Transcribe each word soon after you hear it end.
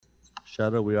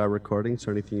Shadow, we are recording,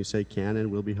 so anything you say can and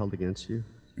will be held against you.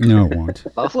 No, it won't.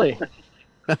 Lovely.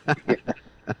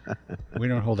 We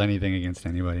don't hold anything against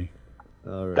anybody.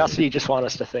 All right. That's what you just want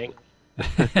us to think.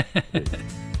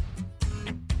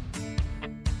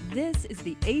 This is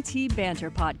the AT Banter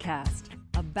Podcast,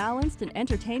 a balanced and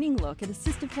entertaining look at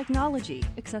assistive technology,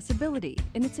 accessibility,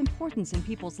 and its importance in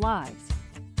people's lives.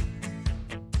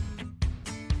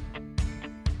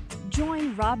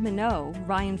 Join Rob Minot,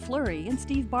 Ryan Fleury, and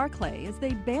Steve Barclay as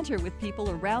they banter with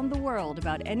people around the world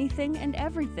about anything and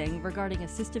everything regarding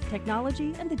assistive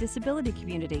technology and the disability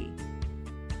community.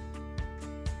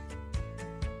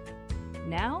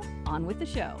 Now, on with the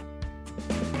show.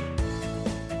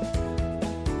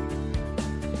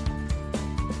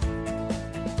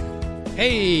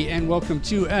 Hey, and welcome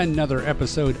to another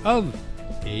episode of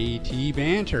AT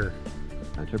Banter.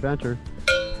 Banter.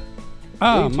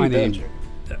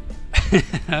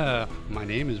 My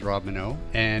name is Rob Minot,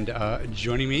 and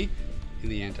joining me in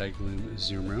the Anti-Gloom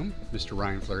Zoom room, Mr.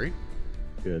 Ryan Fleury.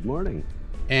 Good morning.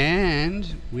 And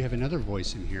we have another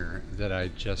voice in here that I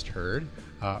just heard.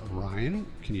 Ryan,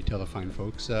 can you tell the fine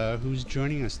folks who's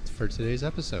joining us for today's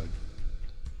episode?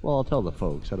 Well, I'll tell the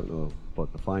folks. I don't know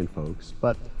about the fine folks,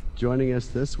 but joining us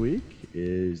this week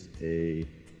is a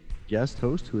guest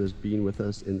host who has been with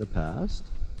us in the past.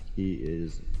 He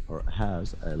is, or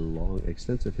has, a long,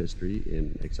 extensive history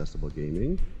in accessible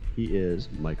gaming. He is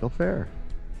Michael Fair.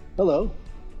 Hello.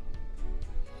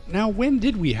 Now, when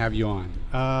did we have you on?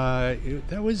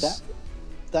 That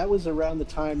was around the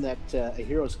time that A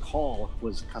Hero's Call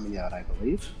was coming out, I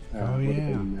believe. Would have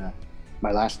been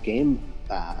my last game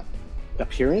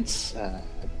appearance. I'm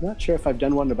not sure if I've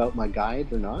done one about my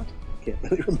guide or not. Can't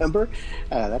really remember.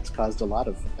 That's caused a lot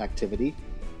of activity.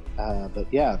 But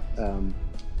yeah,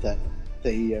 that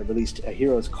they released A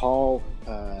Hero's Call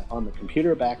on the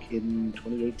computer back in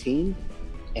 2018,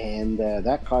 and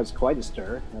that caused quite a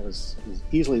stir. That was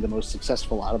easily the most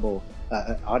successful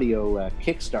audio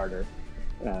Kickstarter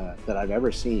that I've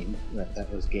ever seen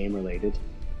that was game related,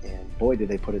 and boy, did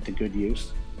they put it to good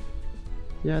use.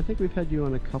 Yeah, I think we've had you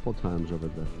on a couple times over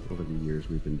the years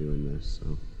we've been doing this.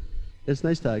 So it's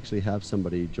nice to actually have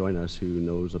somebody join us who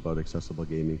knows about accessible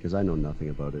gaming, because I know nothing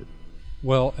about it.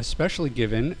 Well, especially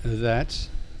given that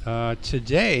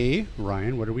today,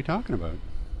 Ryan, what are we talking about?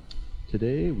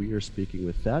 Today we are speaking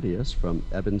with Thaddeus from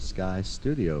Ebon Sky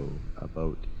Studio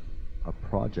about a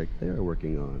project they are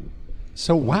working on.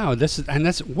 So wow, that's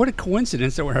what a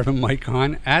coincidence that we're having Mike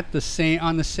on on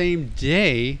the same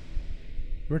day.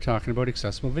 We're talking about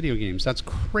accessible video games. That's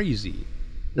crazy.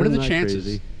 What are the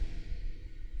chances?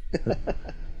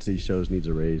 These shows needs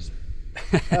a raise.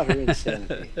 Utter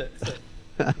insanity.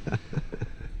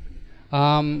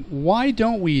 Why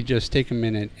don't we just take a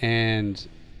minute and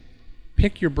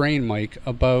pick your brain, Mike,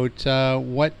 about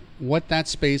what that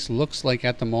space looks like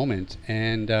at the moment,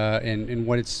 and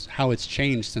how it's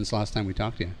changed since last time we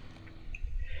talked to you.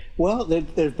 Well,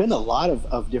 there's been a lot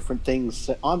of different things,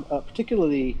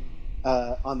 particularly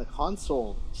on the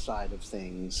console side of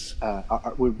things.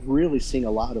 We're really seeing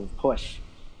a lot of push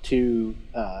to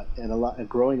and a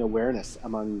growing awareness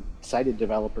among sighted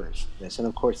developers. This, and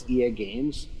of course, EA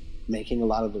Games making a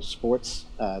lot of the sports,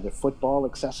 their football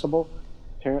accessible.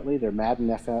 Apparently, their Madden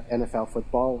NFL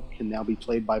football can now be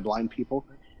played by blind people.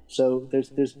 So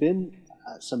there's been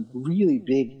some really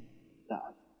big,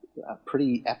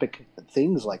 pretty epic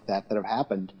things like that have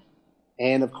happened.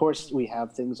 And of course, we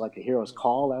have things like A Hero's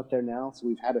Call out there now. So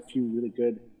we've had a few really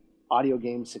good audio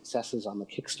game successes on the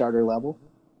Kickstarter level.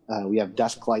 We have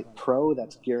Dusklight Pro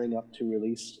that's gearing up to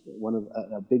release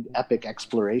a big epic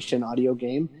exploration audio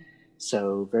game.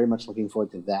 So very much looking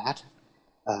forward to that.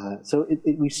 So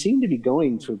we seem to be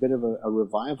going through a bit of a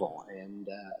revival, and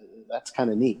that's kind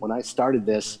of neat. When I started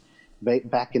this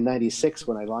back in '96,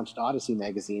 when I launched Odyssey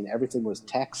magazine, everything was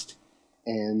text,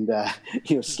 and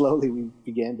slowly we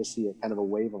began to see a kind of a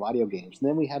wave of audio games. And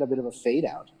then we had a bit of a fade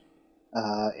out,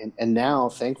 and now,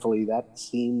 thankfully, that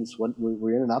seems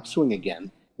we're in an upswing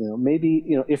again. Maybe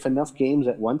if enough games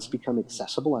at once become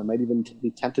accessible, I might even be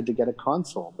tempted to get a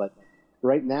console. But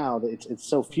right now, it's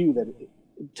so few that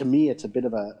to me, it's a bit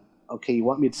of okay, you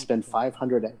want me to spend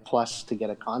 $500 plus to get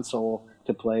a console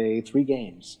to play 3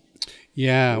 games?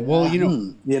 Yeah, well,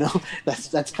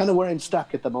 that's kind of where I'm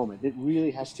stuck at the moment. It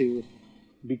really has to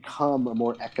become a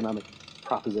more economic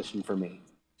proposition for me.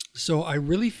 So I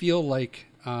really feel like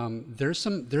there's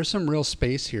some real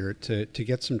space here to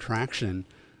get some traction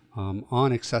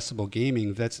on accessible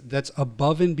gaming. That's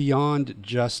above and beyond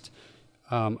just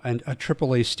a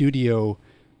AAA studio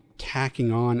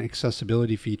tacking on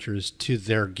accessibility features to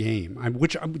their game.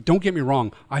 Which, don't get me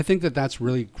wrong, I think that's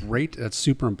really great. That's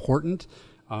super important.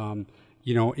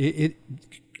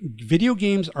 Video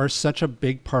games are such a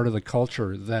big part of the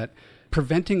culture that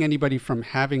preventing anybody from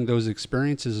having those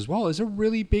experiences as well is a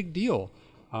really big deal,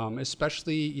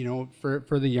 especially,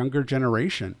 for the younger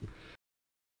generation.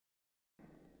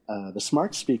 The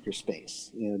smart speaker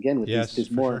space, again, with Yes, these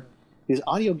for more sure. these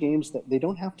audio games that they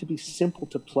don't have to be simple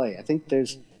to play. I think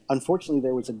unfortunately,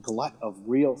 there was a glut of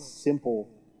real simple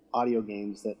audio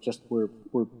games that just were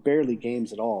barely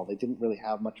games at all. They didn't really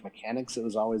have much mechanics. It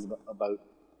was always about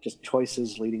just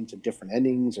choices leading to different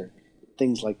endings or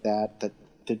things like that,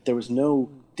 that there was no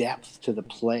depth to the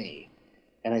play.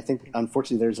 And I think,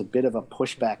 unfortunately, there's a bit of a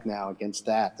pushback now against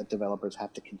that developers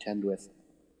have to contend with,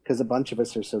 because a bunch of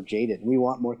us are so jaded. We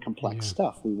want more complex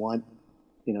stuff. We want,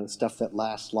 stuff that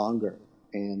lasts longer.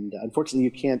 And unfortunately,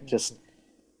 you can't just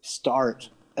start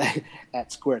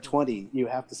at square 20. You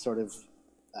have to sort of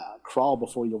crawl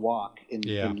before you walk in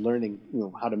learning,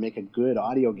 how to make a good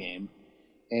audio game.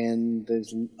 And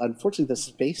there's, unfortunately, the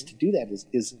space to do that is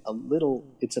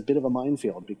it's a bit of a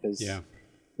minefield, because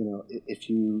if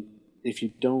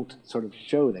you don't sort of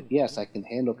show that, yes, I can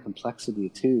handle complexity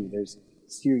too, there's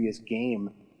serious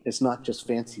game, it's not just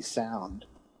fancy sound,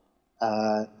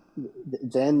 then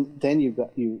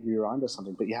you're onto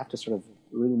something. But you have to sort of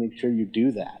really make sure you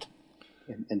do that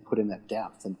and put in that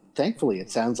depth. And thankfully,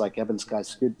 it sounds like Ebon Sky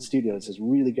Studios is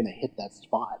really going to hit that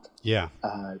spot. Yeah.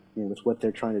 With what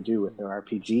they're trying to do with their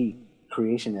RPG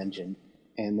creation engine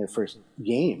and their first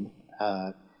game.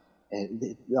 And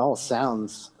it all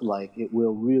sounds like it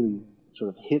will really sort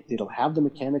of hit. It'll have the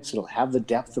mechanics, it'll have the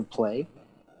depth of play,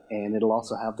 and it'll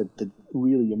also have the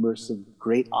really immersive,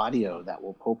 great audio that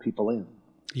will pull people in.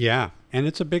 Yeah, and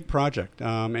it's a big project,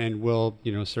 and we'll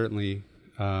certainly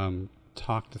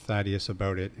talk to Thaddeus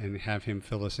about it and have him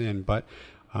fill us in. But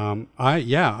I'm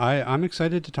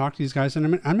excited to talk to these guys,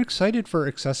 and I'm excited for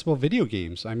accessible video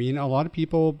games. I mean, a lot of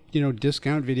people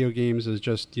discount video games as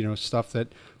just stuff that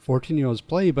 14-year-olds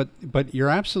play, but you're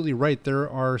absolutely right. There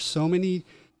are so many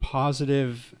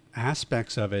positive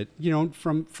aspects of it,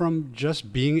 from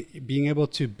just being able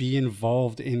to be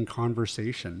involved in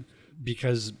conversation,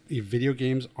 because video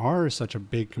games are such a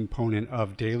big component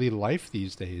of daily life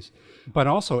these days, but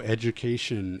also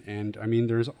education. And I mean,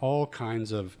 there's all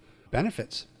kinds of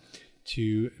benefits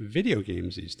to video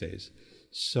games these days.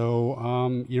 So,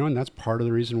 and that's part of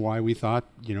the reason why we thought,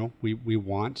 we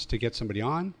want to get somebody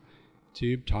on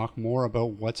to talk more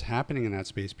about what's happening in that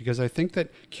space, because I think that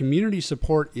community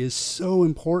support is so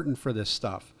important for this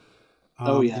stuff.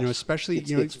 Especially,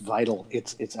 it's vital.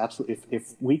 It's absolutely,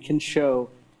 if we can show,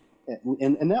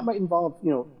 and that might involve,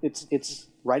 it's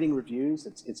writing reviews,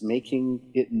 it's making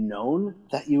it known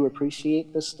that you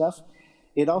appreciate this stuff.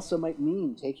 It also might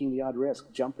mean taking the odd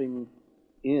risk, jumping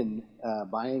in,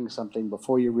 buying something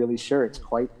before you're really sure it's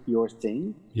quite your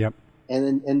thing. Yep.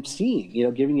 And seeing,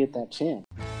 giving it that chance.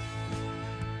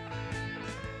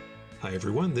 Hi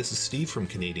everyone, this is Steve from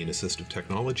Canadian Assistive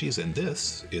Technologies, and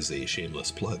this is a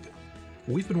shameless plug.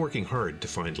 We've been working hard to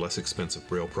find less expensive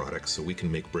Braille products so we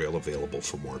can make Braille available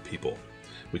for more people.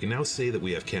 We can now say that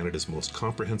we have Canada's most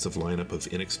comprehensive lineup of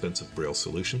inexpensive Braille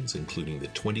solutions, including the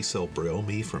 20-cell Braille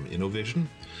Me from Innovision,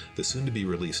 the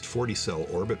soon-to-be-released 40-cell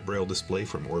Orbit Braille display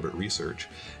from Orbit Research,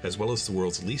 as well as the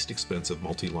world's least expensive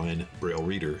multi-line Braille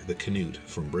reader, the Canute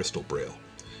from Bristol Braille.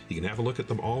 You can have a look at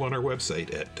them all on our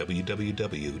website at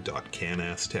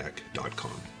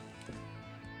www.canastech.com.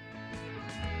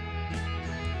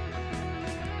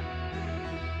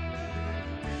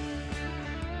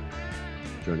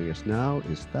 Joining us now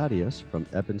is Thaddeus from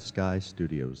Ebon Sky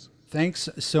Studios. Thanks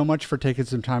so much for taking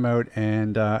some time out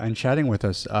and chatting with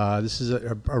us. This is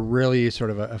a really sort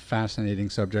of a fascinating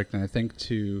subject, and I think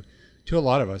to a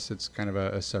lot of us, it's kind of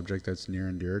a subject that's near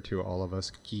and dear to all of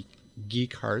us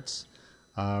geek hearts,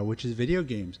 which is video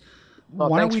games. Well,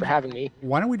 thanks for having me.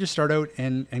 Why don't we just start out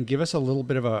and give us a little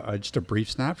bit of just a brief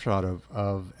snapshot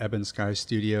of Ebon Sky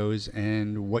Studios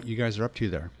and what you guys are up to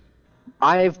there.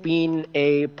 I've been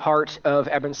a part of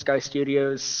Ebon Sky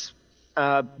Studios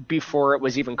before it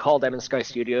was even called Ebon Sky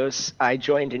Studios. I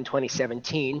joined in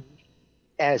 2017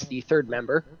 as the third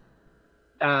member.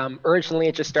 Originally,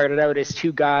 it just started out as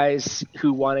two guys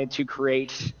who wanted to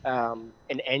create an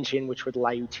engine which would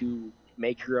allow you to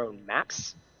make your own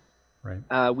maps.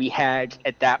 Right. We had,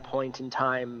 at that point in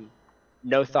time,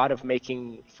 no thought of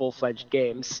making full-fledged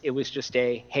games. It was just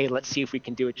hey, let's see if we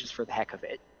can do it just for the heck of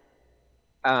it.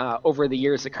 Over the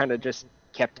years, it kind of just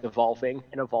kept evolving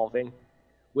and evolving,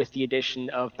 with the addition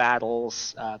of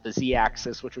battles, the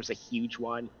Z-axis, which was a huge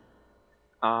one,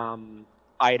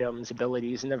 items,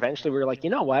 abilities, and eventually we were like,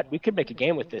 you know what, we could make a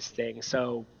game with this thing.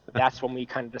 So that's when we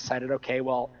kind of decided, okay,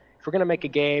 well, if we're going to make a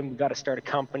game, we've got to start a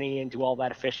company and do all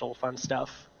that official fun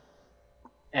stuff.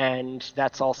 And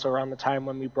that's also around the time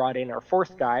when we brought in our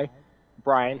fourth guy,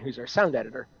 Brian, who's our sound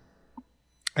editor.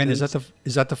 And is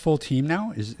that the full team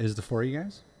now? Is the four of you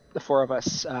guys? The four of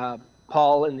us.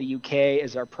 Paul in the UK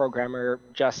is our programmer.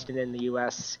 Justin in the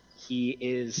US, he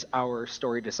is our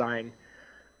story design.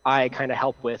 I kind of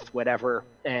help with whatever,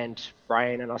 and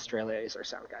Brian in Australia is our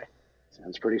sound guy.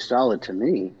 Sounds pretty solid to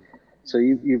me. So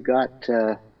you've got.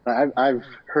 I've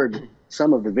heard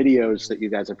some of the videos that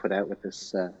you guys have put out with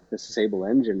this Sable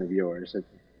engine of yours.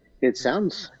 It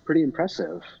sounds pretty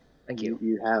impressive. Thank you.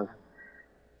 You have.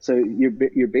 So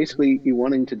you're basically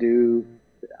wanting to do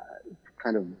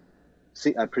kind of,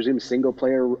 I presume, single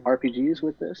player RPGs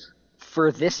with this?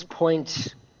 For this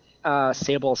point,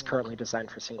 Sable is currently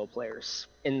designed for single players.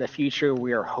 In the future,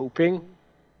 we are hoping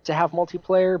to have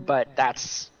multiplayer, but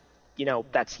that's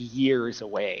years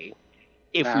away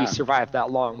if we survive that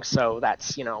long. So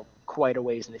that's, quite a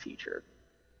ways in the future.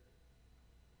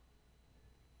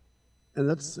 And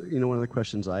that's, one of the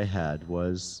questions I had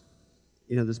was,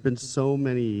 there's been so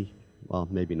many, well,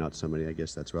 maybe not so many, I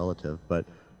guess that's relative, but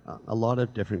a lot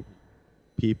of different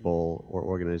people or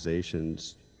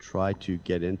organizations try to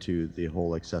get into the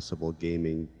whole accessible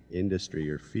gaming industry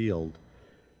or field.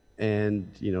 And,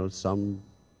 some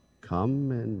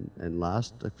come and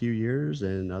last a few years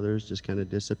and others just kind of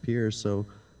disappear. So,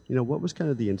 what was kind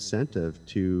of the incentive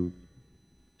to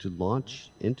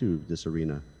launch into this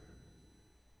arena?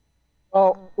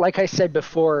 Well, like I said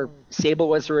before, Sable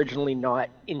was originally not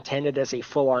intended as a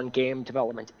full-on game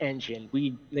development engine.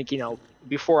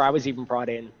 Before I was even brought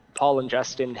in, Paul and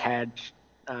Justin had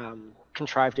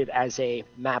contrived it as a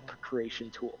map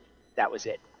creation tool. That was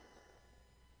it.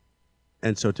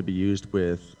 And so to be used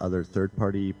with other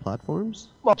third-party platforms?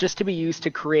 Well, just to be used to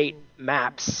create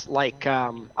maps. Like,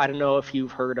 I don't know if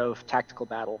you've heard of Tactical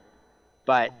Battle,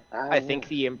 but I think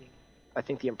the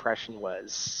impression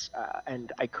was,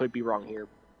 and I could be wrong here,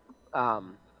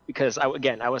 because I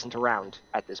wasn't around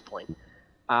at this point.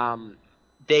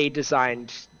 They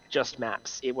designed just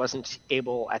maps. It wasn't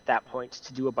able at that point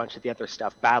to do a bunch of the other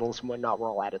stuff. Battles and whatnot were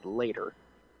all added later.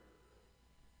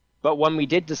 But when we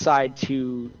did decide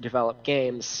to develop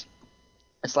games,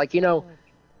 it's like,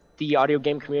 the audio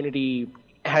game community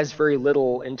has very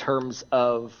little in terms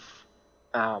of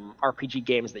RPG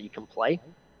games that you can play,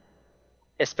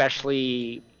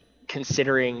 especially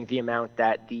considering the amount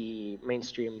that the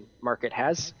mainstream market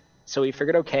has. So we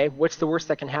figured, okay, what's the worst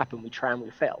that can happen? We try and we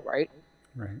fail, right?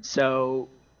 Right. So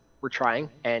we're trying,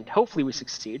 and hopefully we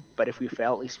succeed. But if we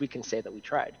fail, at least we can say that we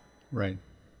tried. Right.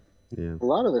 Yeah. A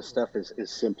lot of this stuff is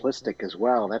simplistic as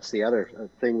well. That's the other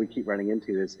thing we keep running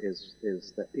into is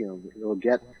that we'll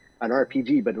get an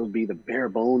RPG, but it'll be the bare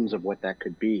bones of what that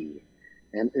could be,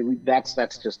 and that's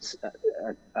just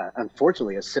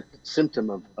unfortunately a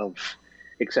symptom of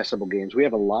accessible games. We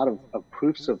have a lot of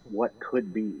proofs of what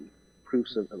could be,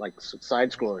 proofs of like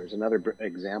side scrollers, another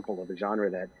example of a genre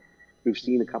that we've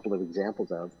seen a couple of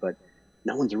examples of, but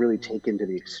no one's really taken to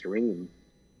the extreme.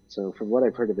 So from what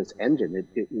I've heard of this engine,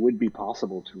 it would be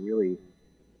possible to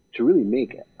really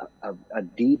make a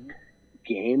deep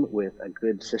game with a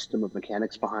good system of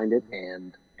mechanics behind it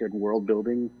and good world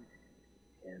building.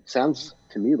 And it sounds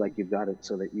to me like you've got it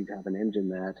so that you'd have an engine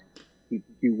that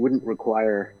you wouldn't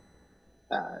require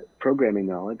programming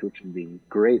knowledge, which would be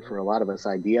great for a lot of us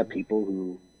idea people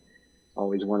who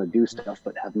always want to do stuff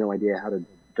but have no idea how the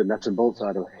nuts and bolts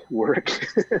how to work.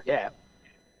 Yeah.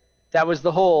 That was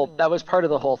part of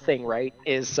the whole thing, right?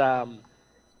 Is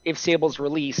if Sable's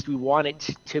released, we want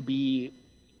it to be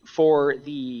for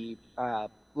the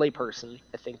layperson,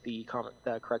 I think the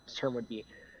correct term would be,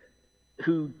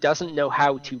 who doesn't know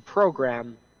how to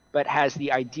program, but has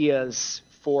the ideas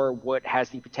for what has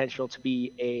the potential to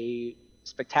be a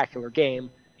spectacular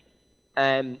game.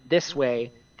 And this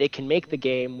way, they can make the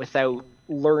game without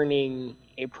learning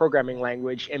a programming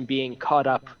language and being caught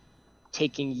up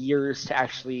taking years to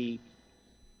actually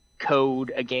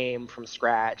code a game from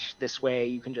scratch. This way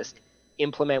you can just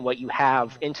implement what you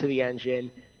have into the engine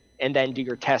and then do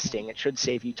your testing. It should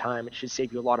save you time. It should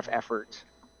save you a lot of effort.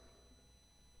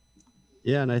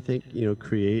 Yeah, and I think,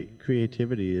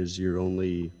 creativity is your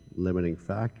only limiting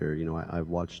factor. I've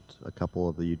watched a couple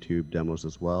of the YouTube demos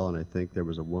as well, and I think there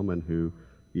was a woman who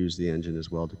used the engine as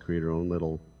well to create her own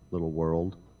little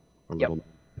world.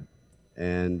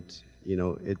 And,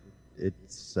 it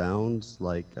sounds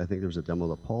like, I think there was a demo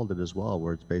that Paul did as well,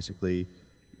 where it's basically,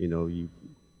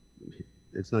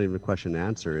 it's not even a question and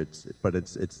answer, it's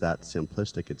that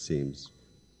simplistic, it seems.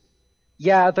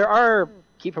 Yeah,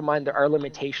 keep in mind, there are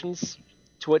limitations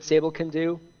to what Sable can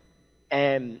do.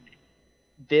 And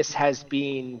this has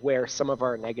been where some of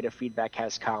our negative feedback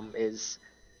has come, is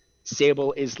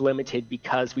Sable is limited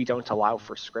because we don't allow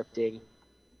for scripting.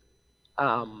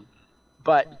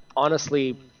 But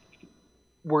honestly,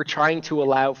 we're trying to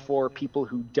allow for people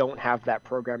who don't have that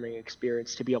programming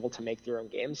experience to be able to make their own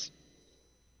games.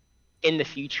 In the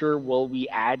future, will we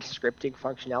add scripting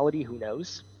functionality? Who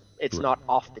knows? It's not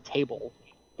off the table.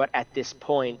 But at this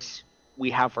point,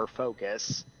 we have our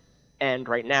focus. And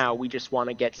right now, we just want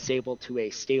to get Sable to a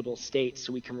stable state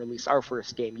so we can release our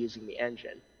first game using the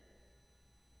engine.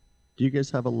 Do you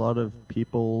guys have a lot of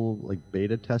people like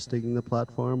beta testing the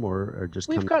platform, or just?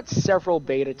 We've got several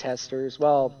beta testers.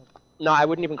 Well, no, I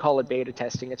wouldn't even call it beta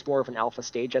testing. It's more of an alpha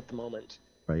stage at the moment.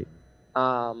 Right.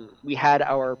 We had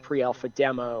our pre-alpha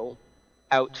demo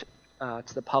out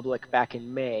to the public back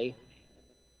in May.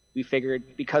 We figured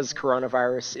because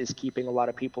coronavirus is keeping a lot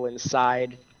of people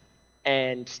inside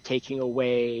and taking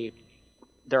away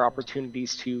their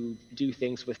opportunities to do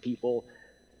things with people,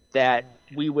 that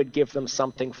we would give them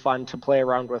something fun to play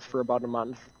around with for about a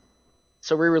month.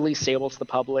 So we released Sable to the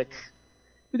public.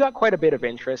 We got quite a bit of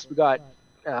interest. We got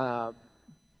a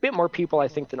bit more people, I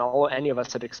think, than any of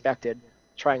us had expected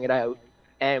trying it out.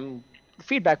 And the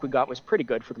feedback we got was pretty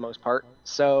good for the most part.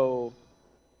 So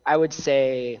I would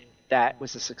say that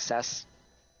was a success.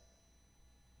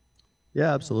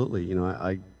 Yeah, absolutely. You know,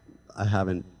 I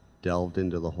haven't delved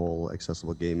into the whole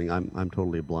accessible gaming. I'm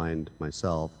totally blind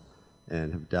myself,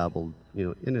 and have dabbled, you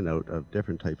know, in and out of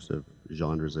different types of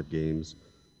genres of games.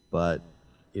 But,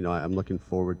 you know, I'm looking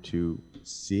forward to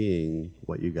seeing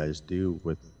what you guys do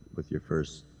with your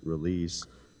first release,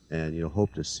 and, you know,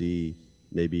 hope to see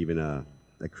maybe even a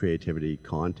creativity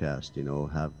contest, you know,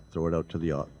 throw it out to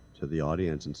the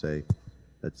audience and say,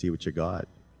 let's see what you got.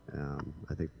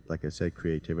 I think, like I said,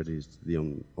 creativity is the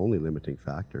only limiting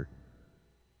factor.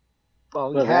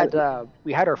 Well,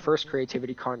 we had our first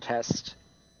creativity contest.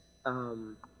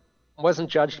 Wasn't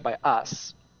judged by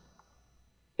us.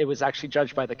 It was actually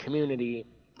judged by the community,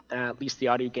 at least the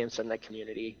Audio Game Subnet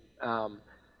community.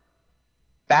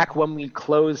 Back when we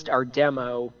closed our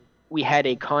demo, we had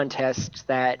a contest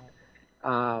that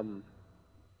the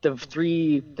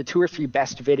 2 or 3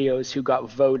 best videos who got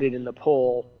voted in the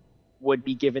poll would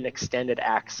be given extended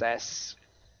access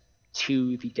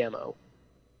to the demo.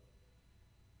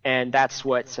 And that's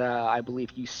what I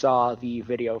believe you saw the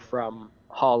video from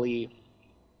Holly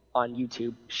on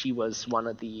YouTube. She was one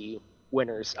of the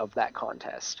winners of that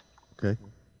contest. Okay.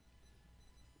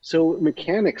 So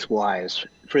mechanics-wise,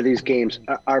 for these games,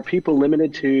 are people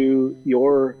limited to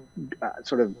your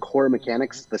sort of core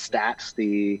mechanics, the stats,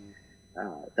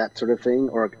 that sort of thing,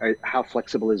 or how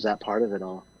flexible is that part of it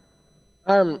all?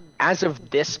 As of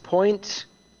this point,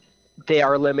 they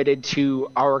are limited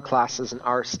to our classes and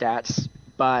our stats,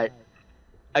 but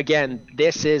again,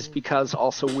 this is because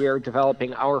also we're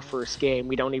developing our first game.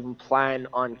 We don't even plan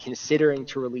on considering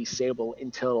to release Sable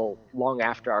until long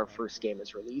after our first game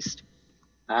is released.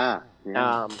 Yeah.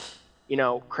 You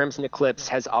know, Crimson Eclipse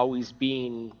has always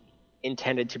been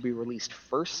intended to be released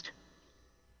first,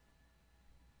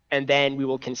 and then we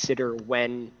will consider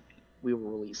when we will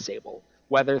release Sable.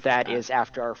 Whether that is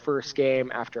after our first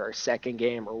game, after our second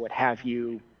game, or what have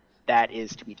you, that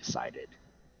is to be decided.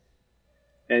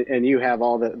 And you have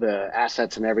all the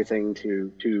assets and everything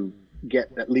to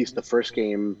get at least the first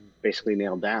game basically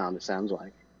nailed down, it sounds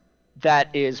like.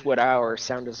 That is what our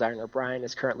sound designer, Brian,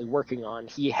 is currently working on.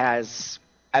 He has,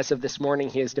 as of this morning,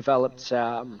 he has developed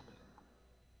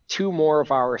 2 more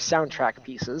of our soundtrack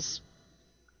pieces.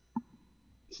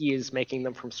 He is making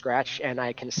them from scratch, and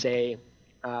I can say,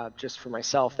 just for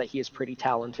myself, that he is pretty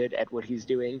talented at what he's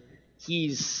doing.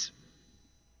 He's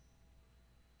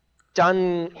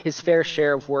done his fair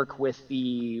share of work with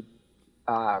the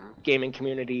gaming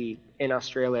community in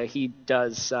Australia. He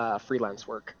does freelance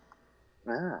work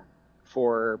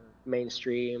for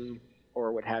mainstream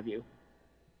or what have you.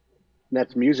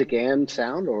 That's music and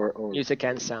sound, or music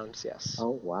and sounds, yes.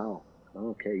 Oh wow.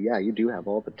 Okay, yeah, you do have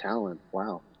all the talent.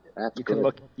 Wow, that's you good.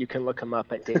 can look him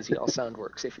up at Daisy All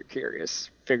Soundworks if you're curious.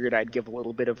 Figured I'd give a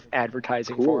little bit of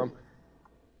advertising Cool. for him.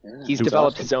 Yeah. He's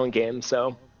developed his own game,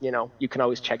 so you know you can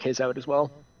always check his out as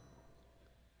well.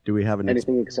 Do we have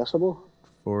Anything accessible?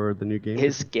 for the new game?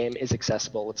 His game is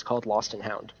accessible. It's called Lost and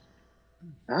Hound.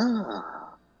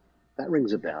 That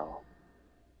rings a bell.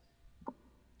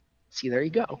 See, there you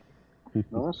go.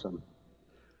 Awesome.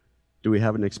 Do we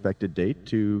have an expected date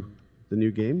to the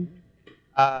new game?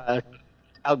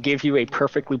 I'll give you a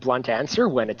perfectly blunt answer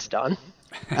when it's done.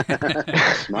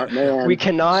 Smart man. We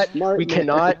cannot Smart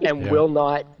man. and will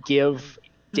not give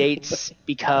dates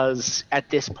because at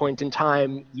this point in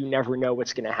time, you never know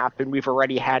what's going to happen. We've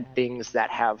already had things that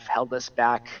have held us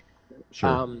back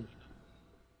Sure.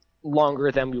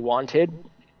 longer than we wanted.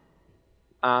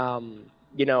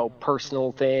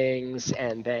 Personal things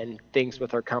and then things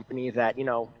with our company that,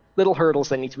 little hurdles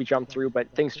that need to be jumped through, but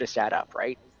things just add up,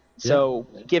 right? So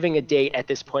giving a date at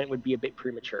this point would be a bit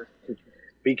premature.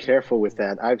 Be careful with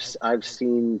that. I've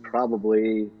seen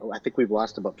probably, I think we've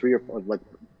lost about 3 or 4, like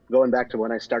going back to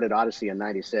when I started Odyssey in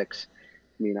 '96.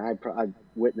 I mean, I've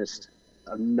witnessed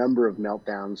a number of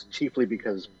meltdowns, chiefly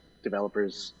because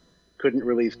developers couldn't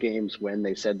release games when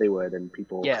they said they would, and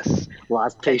people Yes,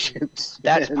 lost patience.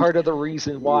 that's And- part of the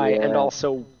reason why. And Yeah.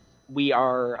 also, we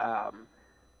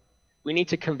need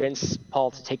to convince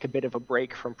Paul to take a bit of a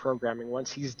break from programming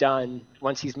once he's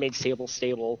made Sable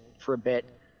stable for a bit.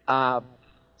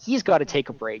 He's got to take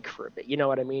a break for a bit. You know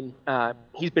what I mean?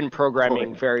 He's been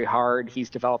programming very hard.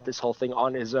 He's developed this whole thing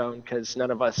on his own because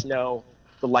none of us know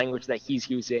the language that he's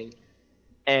using.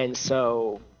 And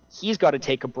so he's got to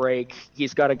take a break.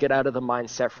 He's got to get out of the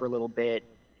mindset for a little bit,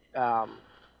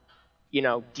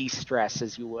 de-stress,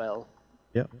 as you will.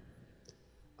 Yep.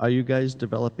 Are you guys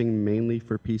developing mainly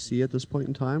for PC at this point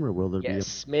in time, or will there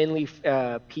Yes, mainly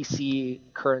PC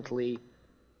currently.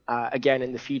 Again,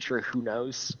 in the future, who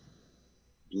knows?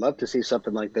 Love to see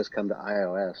something like this come to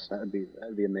iOS. That'd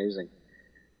be amazing.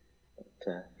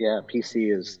 But, yeah,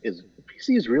 PC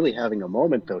is really having a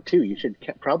moment though too. You should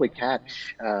probably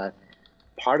catch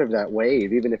part of that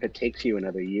wave, even if it takes you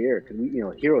another year.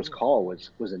 Because Heroes Call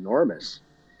was enormous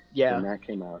Yeah. when that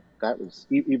came out. That was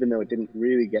even though it didn't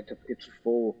really get to its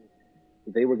full.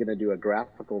 They were going to do a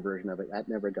graphical version of it. That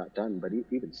never got done. But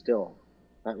even still,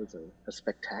 that was a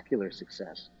spectacular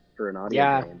success for an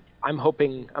audio game. I'm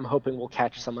hoping we'll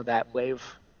catch some of that wave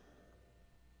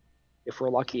if we're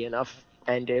lucky enough,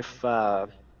 and if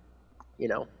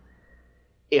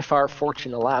if our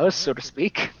fortune allows, so to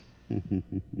speak.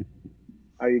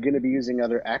 Are you going to be using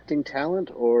other acting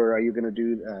talent, or are you going to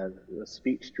do a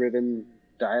speech-driven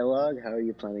dialogue? How are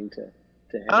you planning to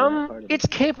handle that part of It's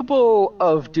capable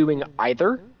of doing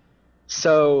either.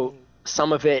 So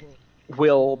some of it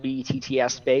will be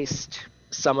TTS based.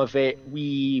 Some of it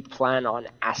we plan on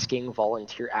asking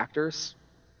volunteer actors.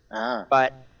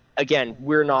 But again,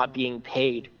 we're not being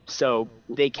paid, so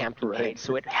they can't be paid.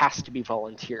 So it has to be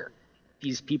volunteer.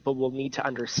 These people will need to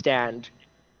understand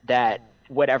that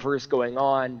whatever is going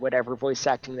on, whatever voice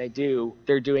acting they do,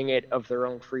 they're doing it of their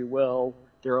own free will,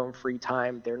 their own free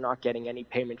time. They're not getting any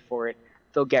payment for it.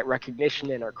 They'll get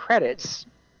recognition in our credits,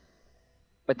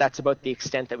 but that's about the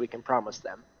extent that we can promise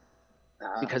them.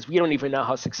 Because we don't even know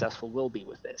how successful we'll be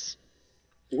with this.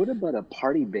 What about a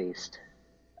party-based?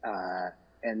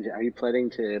 And are you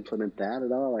planning to implement that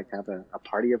at all? Like have a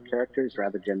party of characters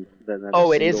rather than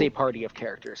It is a party of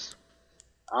characters.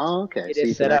 Oh, okay. It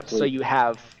is set up so you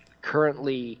have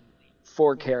currently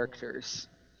 4 characters.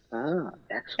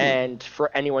 Excellent. And for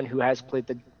anyone who has played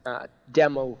the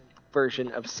demo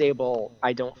version of Sable,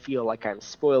 I don't feel like I'm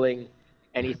spoiling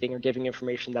anything or giving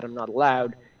information that I'm not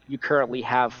allowed. You currently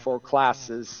have 4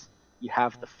 classes. You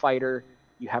have the fighter,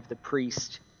 you have the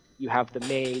priest, you have the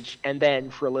mage, and then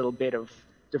for a little bit of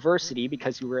diversity,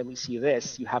 because you rarely see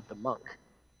this, you have the monk.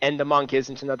 And the monk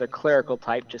isn't another clerical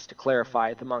type, just to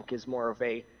clarify. The monk is more of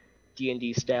a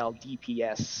D&D style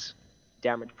DPS,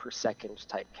 damage per second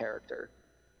type character.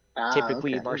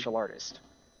 Typically a martial artist.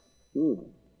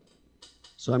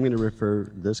 So I'm going to refer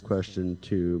this question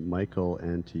to Michael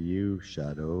and to you,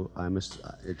 Shadow. I'm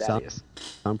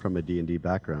from a D&D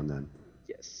background then.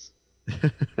 Yes.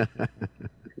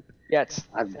 Yeah, it's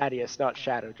Thaddeus, not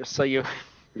Shadow, just so you...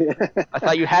 I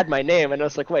thought you had my name, and I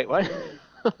was like, wait, what?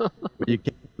 You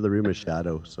came to the room as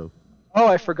Shadow, so... Oh,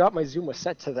 I forgot my Zoom was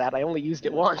set to that. I only used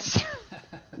it once.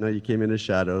 No, you came in as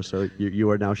Shadow, so you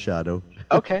are now Shadow.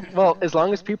 Okay, well, as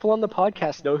long as people on the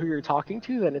podcast know who you're talking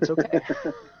to, then it's okay.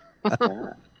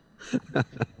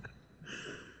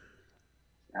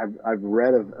 I've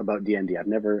read about D&D. I've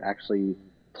never actually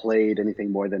played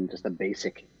anything more than just a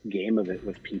basic game of it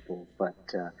with people.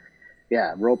 But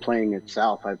yeah, role playing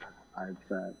itself, I've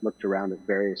looked around at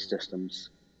various systems,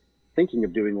 thinking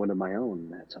of doing one of my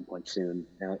own at some point soon.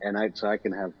 And I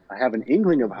have an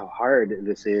inkling of how hard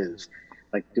this is.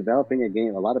 Like developing a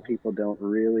game, a lot of people don't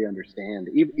really understand.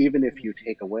 Even if you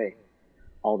take away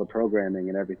all the programming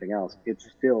and everything else, it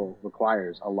still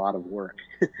requires a lot of work.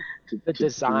 The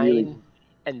design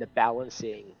and the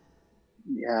balancing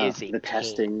is the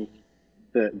testing,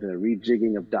 the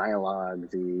rejigging of dialogue,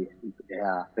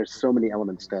 there's so many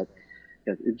elements that,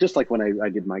 just like when I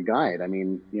did my guide, I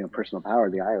mean, Personal Power,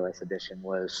 the iOS edition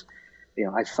was,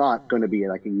 I thought going to be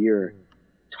like a year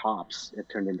tops. It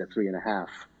turned into 3.5.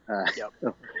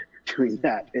 Yep. Doing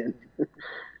that, and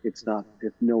it's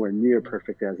nowhere near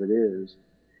perfect as it is.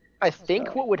 I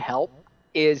think what would help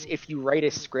is if you write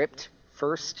a script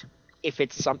first. If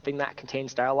it's something that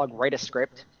contains dialogue, write a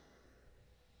script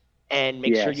and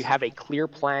make sure you have a clear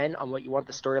plan on what you want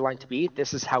the storyline to be.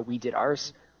 This is how we did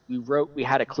ours. We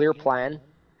had a clear plan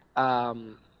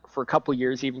for a couple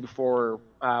years, even before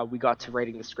we got to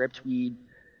writing the script. We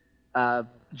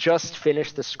just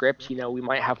finished the script. We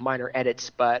might have minor edits,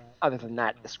 but other than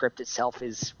that, the script itself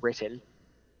is written.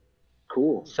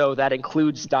 Cool. So that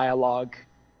includes dialogue.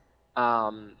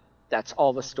 That's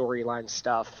all the storyline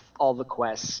stuff, all the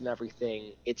quests and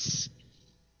everything. It's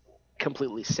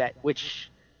completely set, which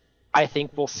I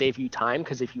think will save you time,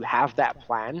 because if you have that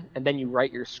plan and then you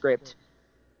write your script,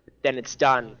 then it's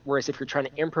done. Whereas if you're trying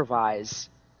to improvise,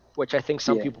 which I think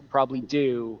some people probably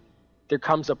do, there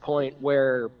comes a point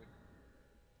where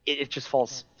it just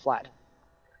falls flat.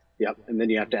 Yep, and then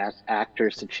you have to ask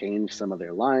actors to change some of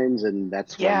their lines, and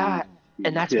that's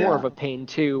and that's more of a pain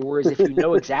too. Whereas if you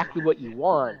know exactly what you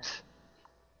want,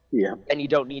 then you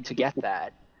don't need to get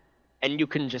that, and you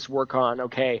can just work on,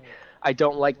 okay, I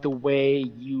don't like the way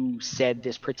you said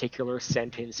this particular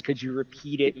sentence. Could you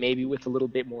repeat it maybe with a little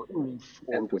bit more oomph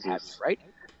or what have you, right?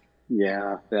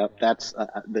 Yeah, that's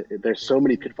there's so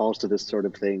many pitfalls to this sort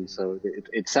of thing. So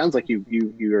it sounds like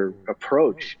your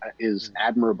approach is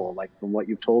admirable. Like from what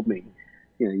you've told me,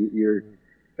 you're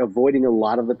avoiding a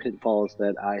lot of the pitfalls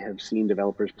that I have seen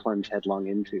developers plunge headlong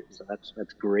into. So that's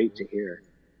great to hear.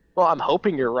 Well, I'm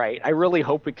hoping you're right. I really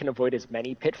hope we can avoid as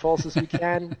many pitfalls as we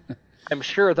can. I'm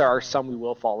sure there are some we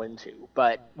will fall into,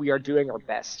 but we are doing our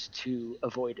best to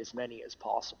avoid as many as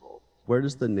possible. Where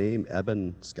does the name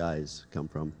Ebon Skies come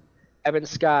from? Ebon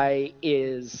Sky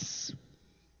is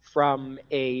from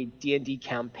a D&D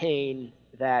campaign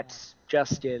that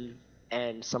Justin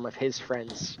and some of his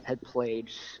friends had played.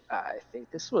 I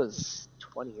think this was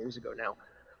 20 years ago now.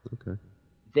 Okay.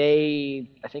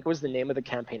 I think it was the name of the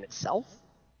campaign itself,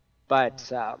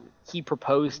 but he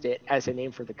proposed it as a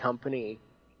name for the company,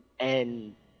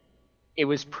 and it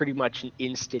was pretty much an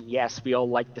instant yes. We all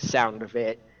liked the sound of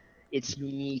it. It's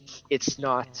unique. It's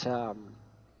not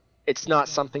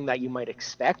something that you might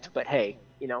expect, but hey,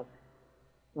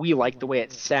 we like the way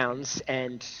it sounds,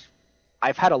 and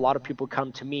I've had a lot of people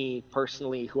come to me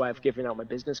personally who I've given out my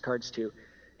business cards to,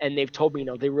 and they've told me,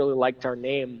 they really liked our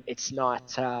name. It's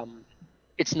not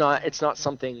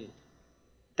something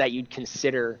that you'd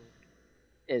consider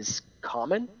as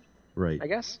common, right? I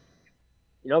guess.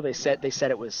 They said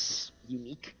it was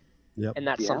unique. Yep. And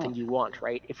that's something you want,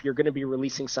 right? If you're going to be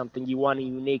releasing something, you want a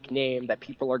unique name that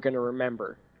people are going to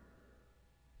remember.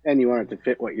 And you want it to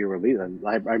fit what you're releasing.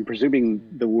 I'm presuming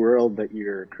the world that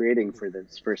you're creating for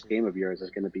this first game of yours is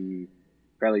going to be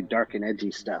fairly dark and edgy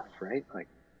stuff, right? Like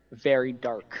very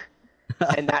dark.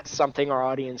 And that's something our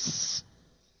audience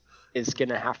is going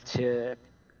to have to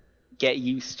get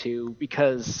used to,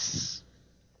 because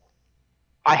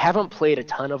I haven't played a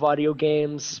ton of audio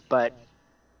games, but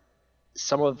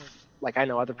I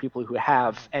know other people who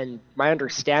have, and my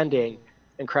understanding,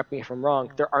 and correct me if I'm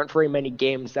wrong, there aren't very many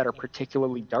games that are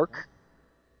particularly dark.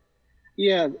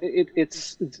 Yeah,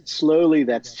 it's slowly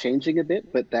that's changing a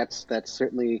bit, but that's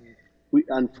certainly,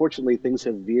 unfortunately things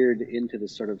have veered into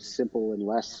this sort of simple and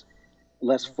less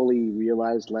fully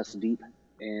realized, less deep,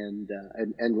 and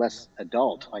less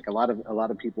adult. Like a lot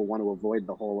of people want to avoid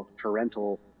the whole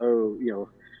parental,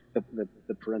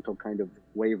 the parental kind of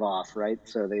wave off, right?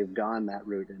 So they've gone that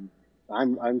route, and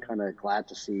I'm kind of glad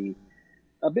to see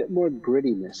a bit more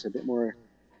grittiness, a bit more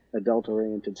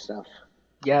adult-oriented stuff.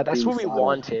 Yeah, that's what we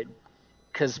wanted,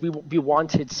 because we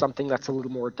wanted something that's a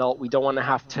little more adult. We don't want to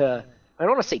have to, I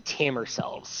don't want to say tame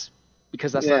ourselves,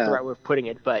 because that's not the right way of putting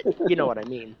it, but you know what I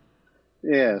mean.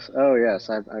 Yes. Oh, yes.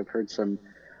 I've heard some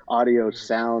audio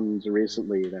sounds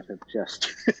recently that have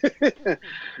just,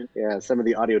 some of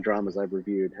the audio dramas I've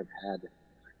reviewed have had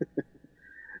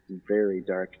very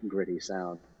dark, gritty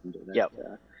sound. Yep.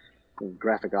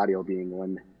 Graphic audio being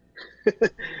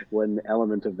one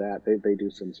element of that. They do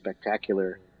some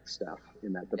spectacular stuff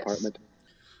in that department.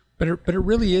 But it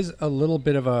really is a little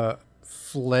bit of a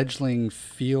fledgling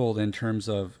field in terms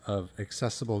of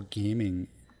accessible gaming.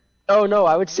 Oh, no,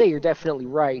 I would say you're definitely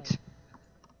right.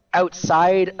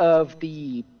 Outside of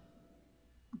the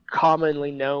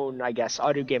commonly known, I guess,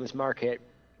 audio games market,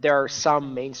 there are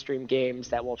some mainstream games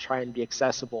that will try and be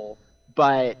accessible,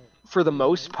 but for the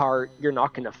most part, you're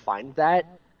not going to find that.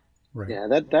 Right. Yeah,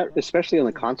 that especially on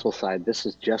the console side, this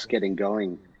is just getting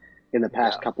going in the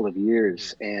past couple of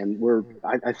years, and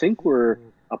I think we're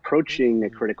approaching a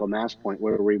critical mass point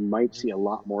where we might see a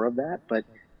lot more of that, but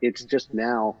it's just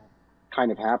now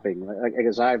kind of happening. Like,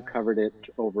 as I've covered it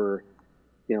over,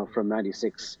 from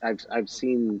 '96, I've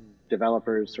seen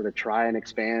developers sort of try and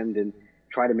expand and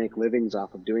try to make livings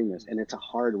off of doing this, and it's a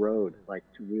hard road. Like,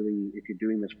 to really, if you're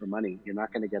doing this for money, you're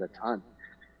not going to get a ton.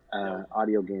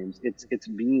 Audio games, it's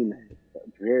been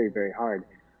very, very hard.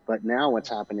 But now what's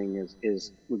happening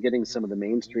is we're getting some of the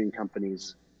mainstream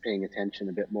companies paying attention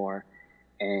a bit more,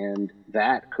 and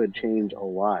that could change a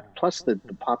lot. Plus the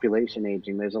population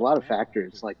aging. There's a lot of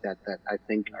factors like that I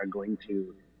think are going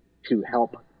to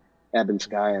help Ebb and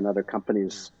Sky and other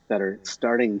companies that are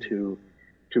starting to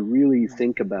really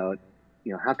think about,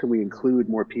 how can we include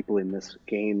more people in this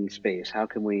game space? How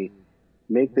can we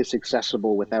make this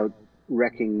accessible without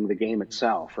wrecking the game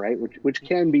itself, right? Which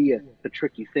can be a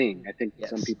tricky thing. I think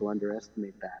some people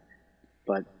underestimate that.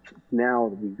 But now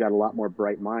we've got a lot more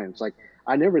bright minds. Like,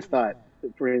 I never thought,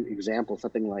 for example,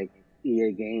 something like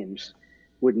EA Games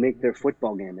would make their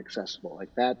football game accessible.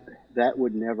 Like, that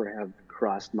would never have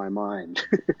crossed my mind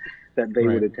that they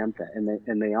would attempt that,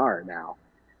 and they are now.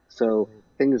 So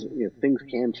things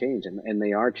can change, and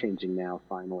they are changing now.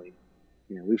 Finally,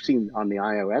 we've seen on the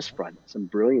iOS front some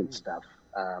brilliant stuff.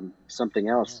 Something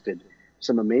else did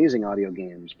some amazing audio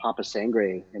games. Papa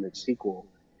Sangre and its sequel.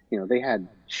 They had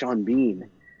Sean Bean,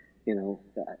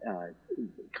 Cumberbatch.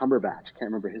 Can't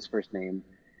remember his first name.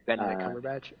 Benedict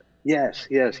Cumberbatch. Yes,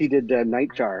 he did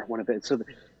Nightjar, one of it. So,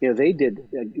 they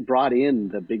brought in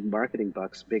the big marketing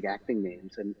bucks, big acting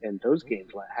names, and those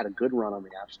games had a good run on the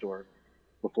App Store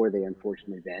before they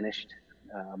unfortunately vanished.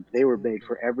 They were made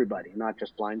for everybody, not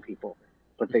just blind people,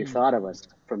 but they thought of us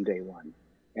from day one.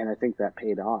 And I think that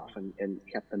paid off and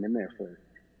kept them in there for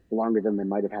longer than they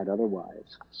might have had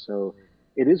otherwise. So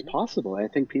it is possible. I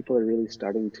think people are really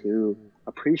starting to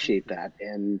appreciate that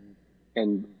and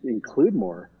include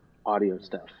more audio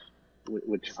stuff,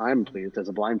 which I'm pleased as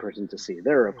a blind person to see.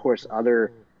 There are, of course,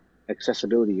 other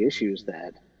accessibility issues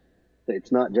that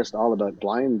it's not just all about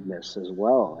blindness as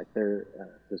well. Like,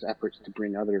 there's efforts to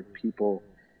bring other people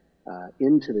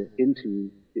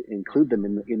include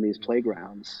them in these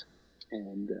playgrounds.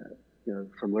 And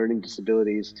from learning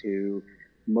disabilities to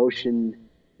motion,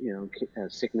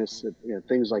 sickness,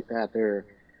 things like that. There are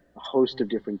a host of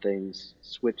different things,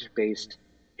 switch-based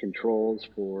controls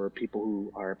for people who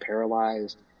are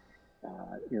paralyzed.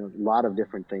 A lot of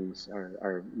different things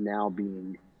are now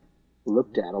being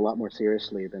looked at a lot more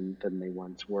seriously than they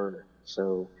once were.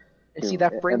 So, and see,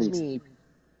 that brings me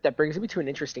to an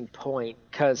interesting point,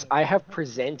 because I have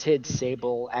presented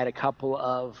Sable at a couple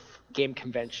of game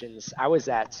conventions. I was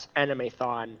at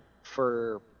Animathon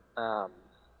for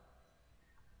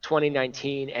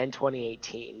 2019 and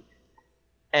 2018,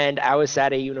 and I was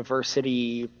at a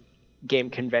university game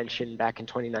convention back in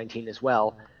 2019 as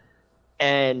well.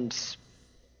 And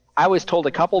I was told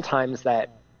a couple times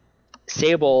that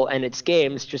Sable and its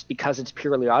games, just because it's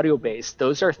purely audio based,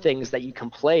 those are things that you can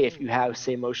play if you have,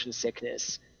 say, motion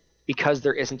sickness, because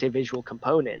there isn't a visual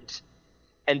component.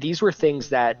 And these were things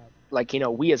that,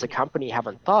 we as a company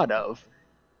haven't thought of,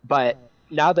 but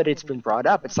now that it's been brought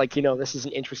up, it's like, this is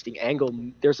an interesting angle.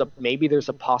 Maybe there's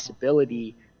a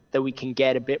possibility that we can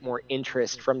get a bit more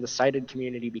interest from the sighted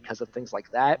community because of things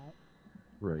like that.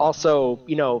 Right. Also,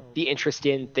 the interest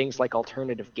in things like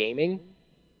alternative gaming.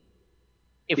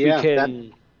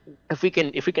 If we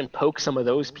can poke some of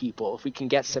those people, if we can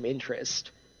get some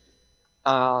interest,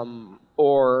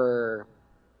 or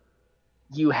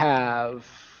you have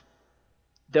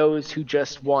those who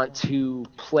just want to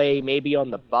play maybe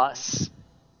on the bus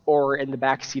or in the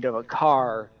backseat of a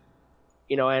car.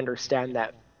 I understand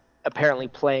that apparently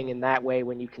playing in that way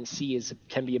when you can see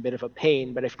can be a bit of a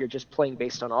pain, but if you're just playing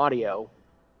based on audio,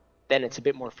 then it's a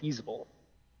bit more feasible.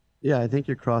 Yeah, I think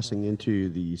you're crossing into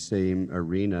the same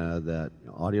arena that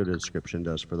audio description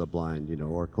does for the blind,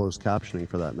 or closed captioning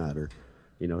for that matter.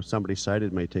 Somebody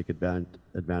sighted might take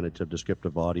advantage of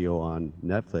descriptive audio on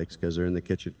Netflix because they're in the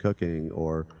kitchen cooking,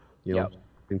 or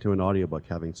into an audiobook,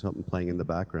 having something playing in the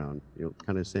background. Kind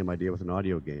of the same idea with an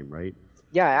audio game, right?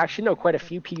 Yeah, I actually know quite a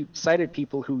few sighted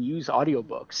people who use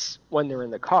audiobooks when they're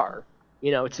in the car.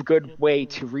 It's a good way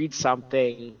to read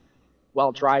something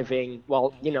while driving.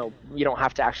 Well, you don't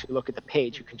have to actually look at the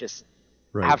page. You can just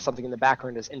have something in the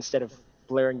background instead of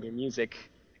blaring your music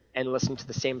and listen to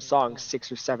the same song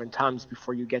 6 or 7 times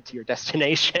before you get to your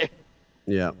destination.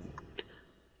 Yeah.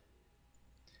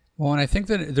 Well, and I think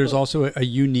that there's also a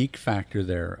unique factor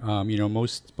there.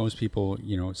 Most people,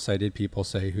 sighted people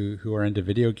say who are into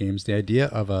video games, the idea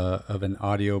of an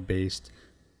audio-based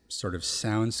sort of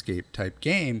soundscape type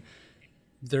game,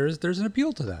 there's an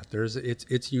appeal to that.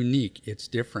 It's unique, it's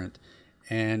different,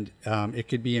 and it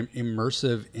could be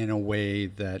immersive in a way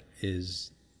that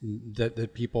is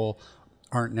that people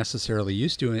aren't necessarily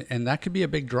used to, and that could be a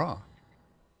big draw.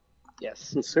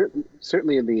 Yes. And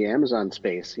certainly in the Amazon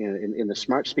space, in the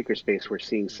smart speaker space, we're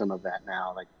seeing some of that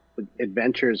now, like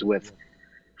adventures with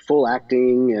full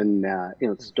acting and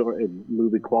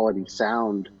movie quality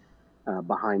sound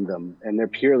behind them, and they're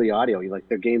purely audio. Like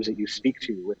they're games that you speak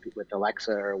to with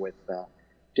Alexa or with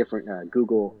different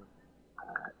Google.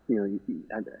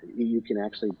 You can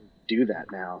actually do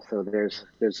that now. So there's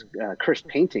Cursed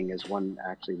Painting is one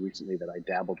actually recently that I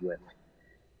dabbled with.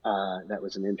 That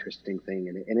was an interesting thing,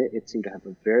 and it seemed to have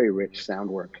a very rich sound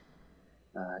work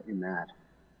in that.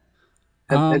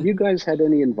 Have you guys had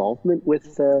any involvement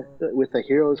with the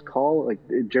Hero's Call, like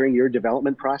during your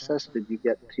development process? Did you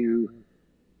get to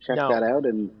check that out?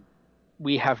 And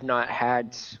we have not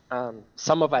had.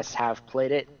 Some of us have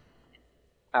played it.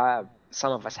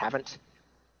 Some of us haven't.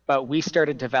 But we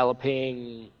started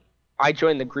developing. I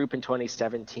joined the group in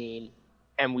 2017,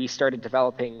 and we started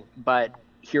developing. But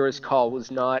Hero's Call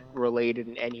was not related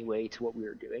in any way to what we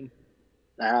were doing.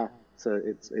 So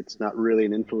it's not really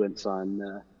an influence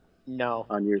on. No.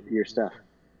 On your stuff.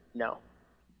 No.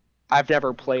 I've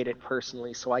never played it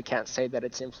personally, so I can't say that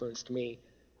it's influenced me.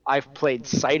 I've played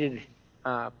cited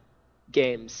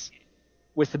games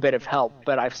with a bit of help,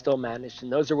 but I've still managed,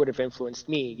 and those would have influenced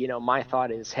me. My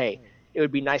thought is, hey, it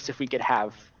would be nice if we could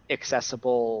have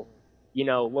accessible,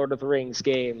 Lord of the Rings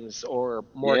games or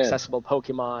more accessible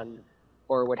Pokemon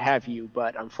or what have you,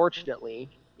 but unfortunately,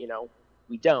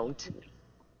 we don't.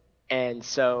 And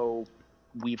so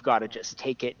we've got to just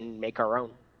take it and make our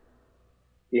own.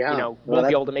 Yeah. We won't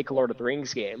be able to make a Lord of the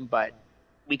Rings game, but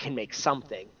we can make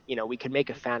something. We can make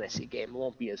a fantasy game. It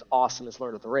won't be as awesome as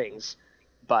Lord of the Rings,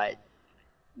 but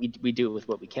we do it with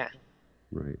what we can.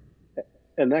 Right.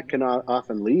 And that can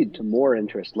often lead to more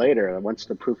interest later once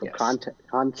the proof of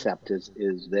concept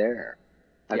is there.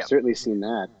 I've certainly seen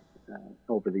that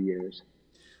over the years.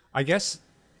 I guess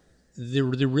the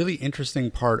really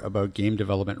interesting part about game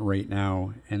development right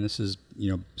now, and this has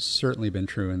certainly been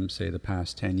true in, say, the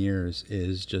past 10 years,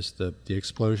 is just the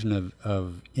explosion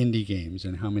of indie games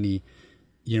and how many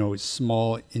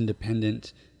small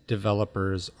independent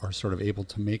developers are sort of able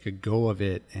to make a go of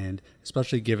it, and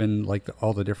especially given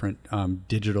all the different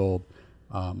digital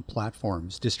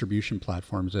distribution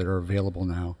platforms that are available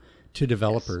now to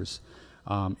developers.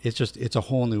 It's a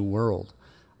whole new world.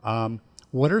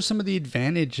 What are some of the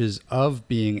advantages of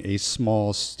being a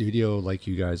small studio like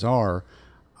you guys are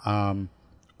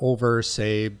over,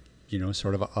 say,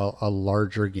 sort of a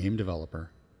larger game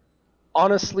developer?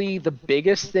 Honestly, the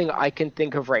biggest thing I can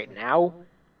think of right now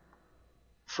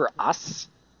for us,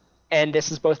 and this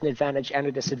is both an advantage and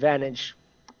a disadvantage,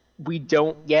 we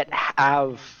don't yet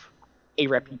have a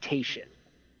reputation.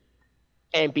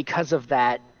 And because of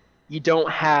that, you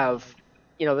don't have,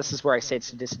 this is where I say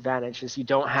it's a disadvantage, is you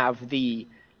don't have the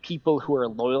people who are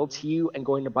loyal to you and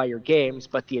going to buy your games,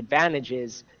 but the advantage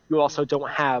is you also don't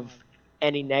have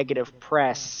any negative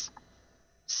press.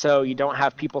 So you don't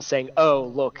have people saying,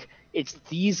 oh, look, it's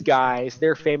these guys,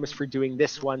 they're famous for doing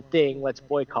this one thing, let's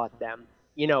boycott them.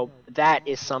 That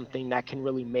is something that can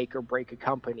really make or break a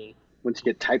company. Once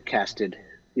you get typecasted,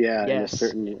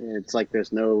 it's like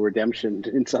there's no redemption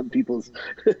in some people's.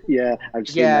 I've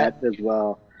seen that as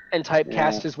well. And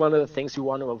typecast is one of the things we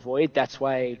want to avoid. That's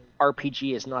why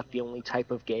RPG is not the only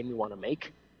type of game we want to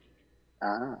make.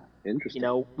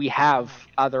 Interesting. We have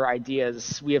other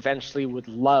ideas. We eventually would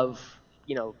love,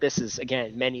 this is,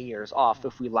 again, many years off.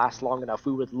 If we last long enough,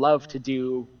 we would love to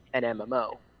do an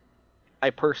MMO. I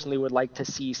personally would like to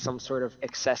see some sort of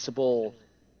accessible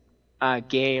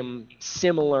game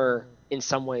similar in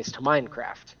some ways to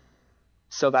Minecraft.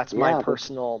 So that's my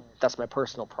personal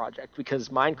project, because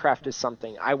Minecraft is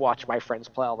something I watch my friends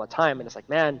play all the time, and it's like,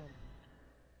 man,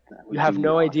 you have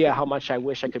no idea how much I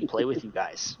wish I could play with you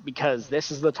guys, because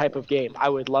this is the type of game I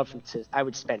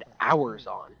would spend hours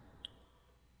on.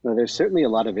 Well, there's certainly a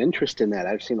lot of interest in that.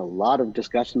 I've seen a lot of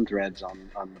discussion threads on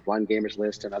the Blind Gamers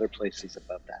List and other places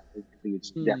about that. You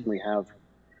definitely have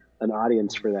an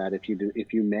audience for that if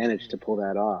you manage to pull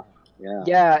that off.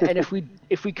 Yeah, and if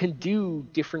we can do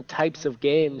different types of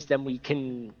games, then we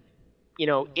can,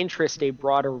 interest a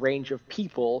broader range of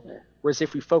people. Whereas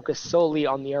if we focus solely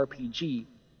on the RPG,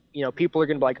 people are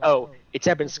going to be like, oh, it's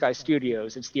Ebon Sky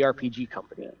Studios, it's the RPG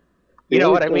company. You know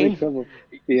what I mean?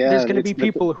 There's going to be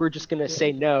people who are just going to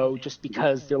say no just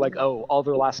because they're like, oh, all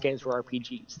their last games were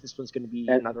RPGs. This one's going to be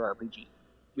another RPG.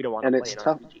 We don't want to play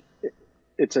an RPG.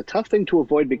 It's a tough thing to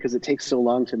avoid because it takes so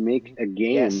long to make a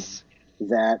game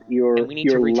that your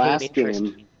last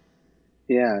game,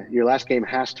 your last game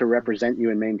has to represent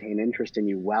you and maintain interest in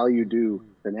you while you do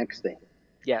the next thing.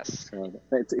 Yes. So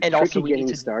it's And also tricky we need getting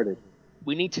to- started.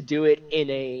 We need to do it in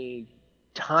a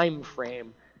time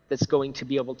frame that's going to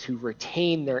be able to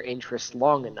retain their interest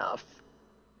long enough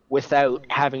without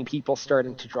having people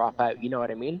starting to drop out. You know what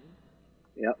I mean?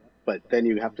 Yep. But then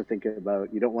you have to think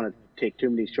about, you don't want to take too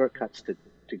many shortcuts to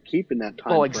keep in that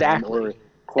time Well, frame, exactly. or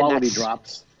quality that's-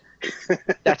 drops.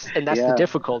 That's Yeah. the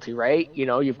difficulty, right? You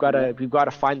know, you've got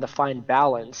to find the fine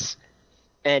balance,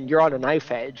 and you're on a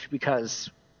knife edge because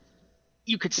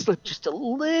you could slip just a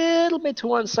little bit to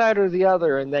one side or the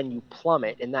other, and then you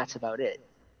plummet, and that's about it.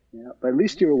 Yeah, but at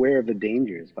least you're aware of the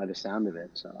dangers by the sound of it.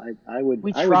 So I would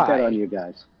We I would bet try. on you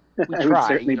guys. We I try, would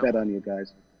certainly you know. bet on you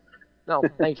guys. No,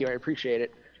 thank you. I appreciate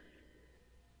it.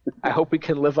 I hope we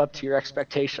can live up to your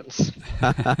expectations.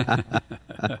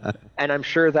 And I'm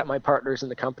sure that my partners in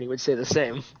the company would say the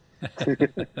same.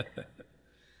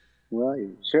 Well,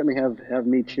 you certainly have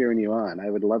me cheering you on. I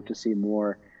would love to see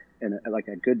more, and like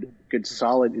a good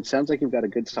solid. It sounds like you've got a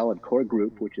good solid core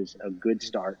group, which is a good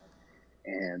start.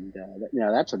 And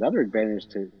that's another advantage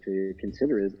to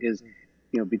consider is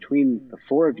between the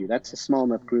four of you, that's a small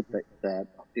enough group that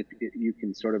if you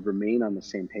can sort of remain on the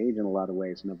same page in a lot of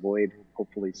ways and avoid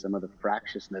hopefully some of the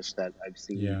fractiousness that I've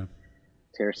seen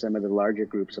tear some of the larger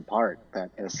groups apart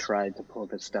that have tried to pull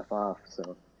this stuff off.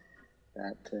 So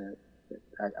that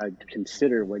I'd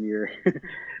consider when you're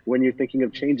when you're thinking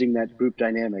of changing that group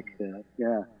dynamic.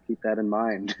 Keep that in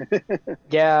mind.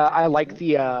 Yeah, I like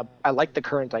the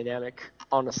current dynamic.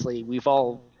 Honestly, we've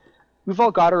all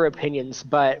got our opinions,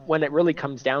 but when it really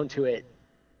comes down to it,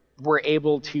 we're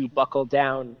able to buckle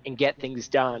down and get things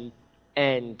done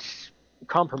and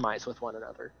compromise with one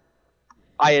another.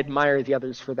 I admire the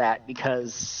others for that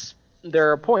because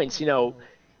there are points,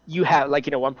 you have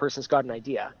one person's got an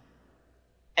idea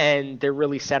and they're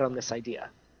really set on this idea,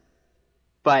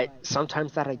 but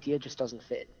sometimes that idea just doesn't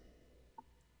fit.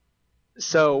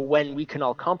 So when we can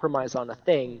all compromise on a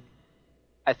thing,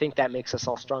 I think that makes us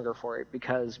all stronger for it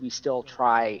because we still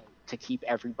try to keep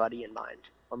everybody in mind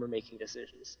when we're making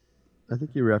decisions. I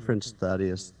think you referenced,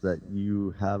 Thaddeus, that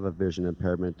you have a vision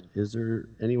impairment. Is there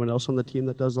anyone else on the team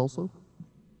that does also?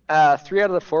 3 out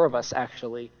of the 4 of us,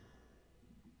 actually.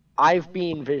 I've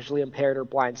been visually impaired or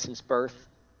blind since birth.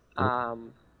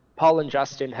 Paul and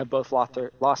Justin have both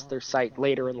lost their sight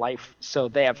later in life, so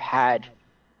they have had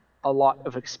a lot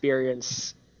of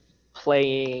experience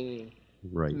playing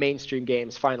mainstream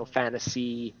games, Final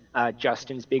Fantasy.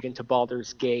 Justin's big into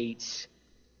Baldur's Gate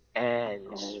and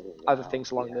other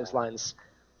things along those lines.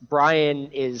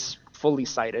 Brian is fully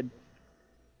sighted,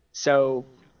 so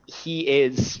he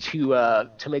is, to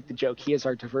make the joke, he is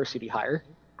our diversity hire.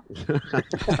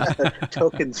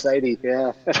 Token sighty,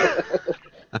 yeah.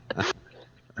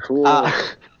 Cool.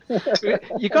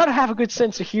 You gotta have a good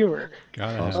sense of humor.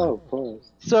 Oh, of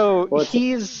course. So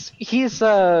he's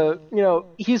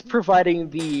providing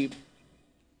the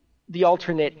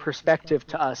alternate perspective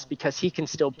to us because he can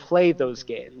still play those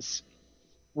games,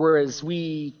 whereas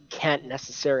we can't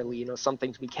necessarily. Some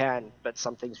things we can, but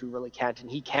some things we really can't. And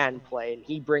he can play, and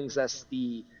he brings us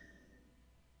the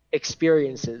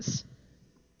experiences.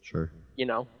 Sure.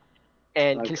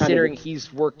 And considering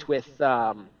he's worked with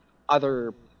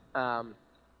other,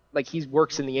 he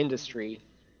works in the industry,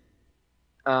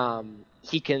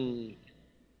 he can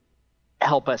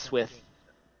help us with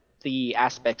the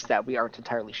aspects that we aren't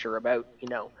entirely sure about,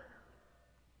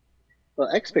 Well,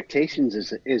 expectations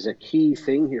is a key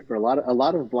thing here for a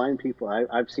lot of blind people.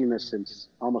 I've seen this since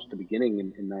almost the beginning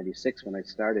in '96 when I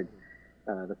started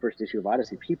the first issue of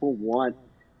Odyssey. People want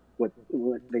what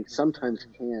they sometimes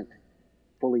can't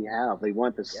fully have. They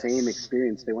want the same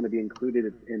experience. They want to be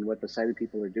included in what the sighted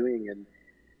people are doing,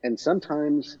 and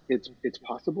sometimes it's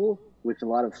possible with a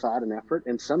lot of thought and effort,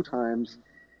 and sometimes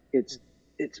it's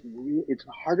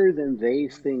harder than they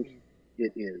think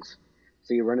it is.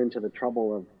 So you run into the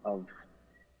trouble of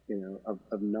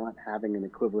not having an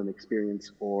equivalent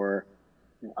experience or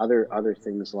other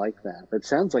things like that. But it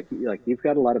sounds like you've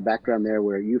got a lot of background there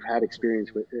where you've had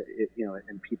experience with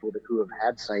and people who have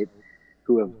had sight,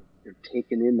 who have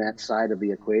taken in that side of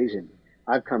the equation.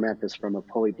 I've come at this from a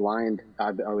fully blind.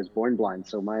 I was born blind,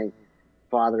 so my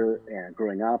father,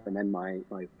 growing up, and then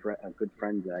a good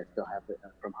friend that I still have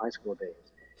from high school days,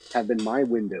 have been my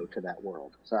window to that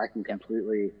world. So I can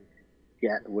completely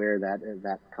get where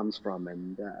that comes from,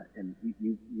 and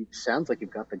you sounds like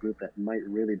you've got the group that might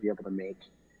really be able to make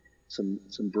some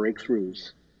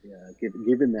breakthroughs,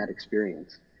 given that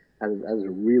experience. That is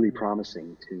really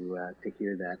promising to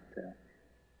hear that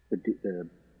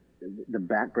the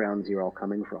backgrounds you're all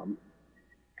coming from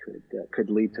could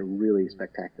lead to really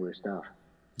spectacular stuff.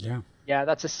 Yeah. Yeah,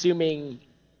 that's assuming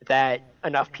that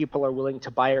enough people are willing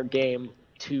to buy our game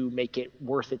to make it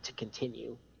worth it to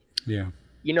continue. Yeah.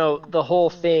 You know, the whole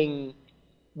thing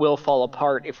will fall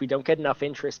apart if we don't get enough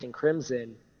interest in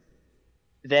Crimson.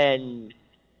 Then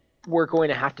we're going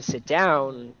to have to sit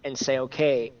down and say,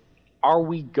 okay, are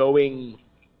we going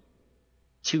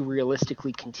to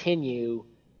realistically continue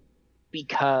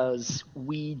because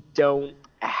we don't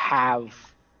have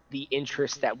the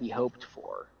interest that we hoped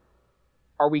for?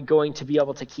 Are we going to be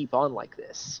able to keep on like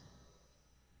this?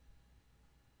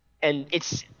 And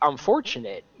it's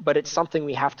unfortunate, but it's something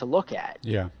we have to look at.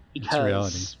 Yeah. Because, it's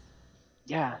reality.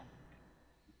 Yeah.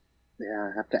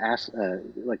 Yeah, I have to ask,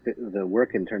 like the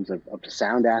work in terms of the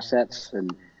sound assets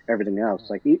and everything else.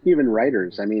 Like even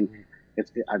writers. I mean,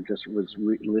 I just was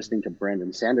listening to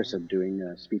Brandon Sanderson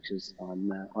doing speeches on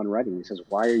writing. He says,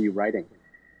 "Why are you writing?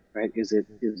 Right? Is it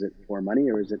for money,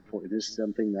 or is this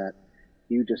something that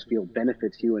you just feel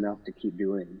benefits you enough to keep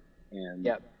doing?" And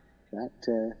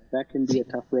that can be a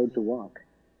tough road to walk.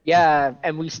 Yeah,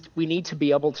 and we need to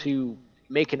be able to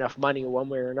make enough money one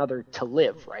way or another to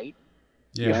live, right?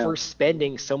 Yeah. If we're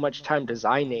spending so much time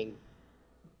designing,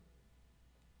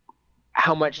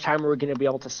 how much time are we going to be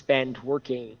able to spend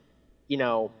working, you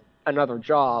know, another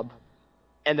job?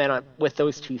 And then with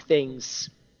those two things,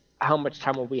 how much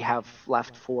time will we have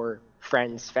left for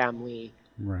friends, family,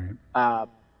 Right.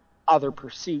 Other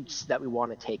pursuits that we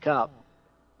want to take up?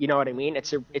 You know what I mean?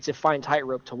 It's a fine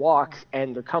tightrope to walk,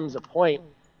 and there comes a point,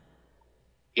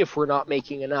 if we're not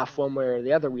making enough one way or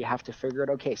the other, we have to figure out,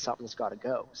 okay, something's got to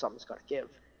go, something's got to give.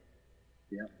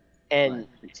 Yeah. And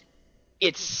Right.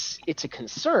 it's a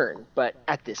concern, but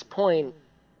at this point,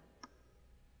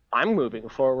 I'm moving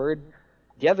forward.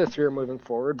 The other three are moving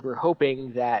forward. We're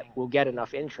hoping that we'll get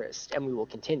enough interest and we will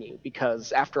continue,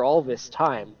 because after all this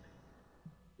time,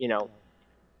 you know,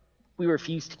 we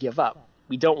refuse to give up.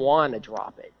 We don't want to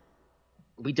drop it.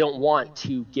 We don't want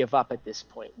to give up at this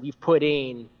point. We've put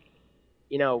in,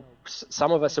 you know,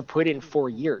 some of us have put in 4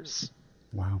 years.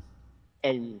 Wow.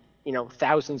 And, you know,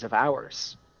 thousands of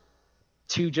hours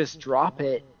to just drop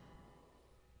it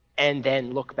and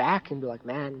then look back and be like,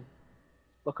 man,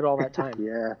 look at all that time.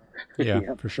 Yeah. Yeah,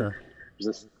 Yep. for sure. It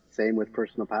was the same with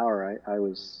Personal Power. I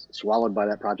was swallowed by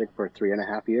that project for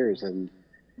 3.5 years, and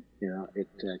you know, it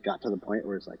got to the point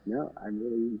where it's like, no, I'm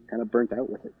really kind of burnt out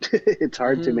with it. It's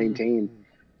hard to maintain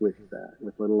with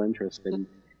little interest. And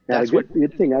That's the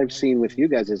good thing I've seen with you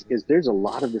guys is there's a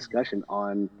lot of discussion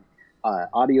on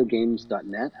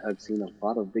audiogames.net. I've seen a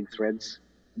lot of big threads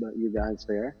about you guys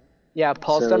there. Yeah,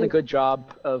 Paul's So- done a good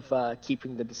job of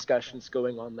keeping the discussions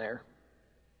going on there.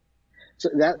 So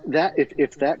that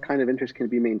if that kind of interest can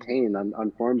be maintained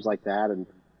on forums like that, and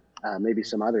maybe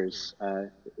some others,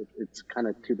 it's kind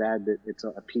of too bad that it's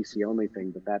a PC only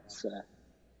thing. But that's a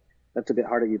bit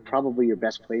harder. Probably your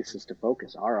best places to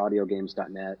focus are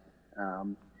audiogames.net,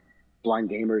 Blind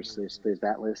Gamers. There's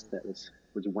that list that was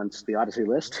once the Odyssey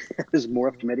list. It's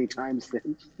morphed many times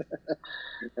since,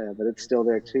 but it's still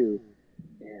there too.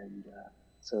 And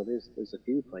so there's a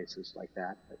few places like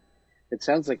that. But it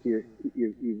sounds like you've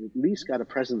at least got a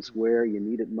presence where you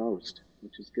need it most,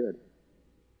 which is good.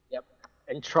 Yep.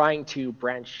 And trying to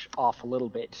branch off a little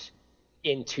bit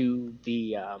into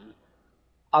the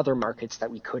other markets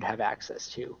that we could have access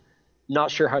to.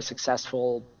 Not sure how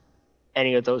successful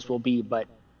any of those will be, but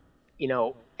you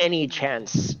know, any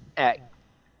chance at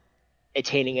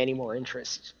attaining any more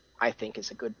interest, I think,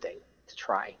 is a good thing to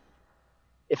try.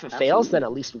 If it fails, then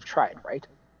at least we've tried, right?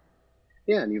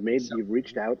 Yeah, and you've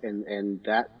reached out, and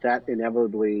that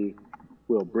inevitably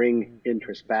will bring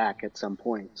interest back at some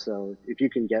point. So if you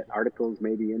can get articles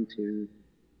maybe into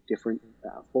different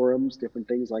forums, different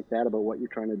things like that about what you're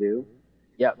trying to do.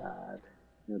 Yep.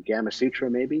 You know, Gamma Sutra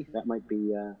maybe that might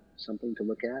be something to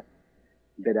look at.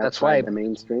 A bit That's why outside the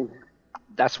mainstream.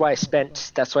 That's why I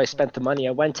spent the money.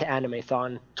 I went to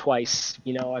Animathon twice.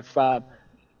 You know,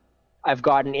 I've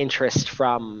gotten interest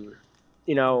from,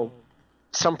 you know,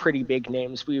 some pretty big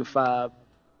names. We have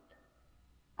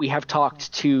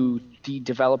talked to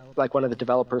one of the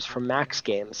developers from Max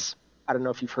Games. I don't know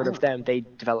if you've heard of them. They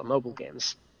develop mobile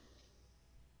games.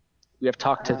 We have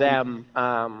talked to them,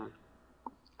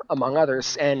 among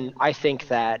others, and I think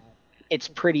that it's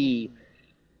pretty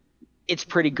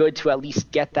good to at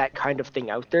least get that kind of thing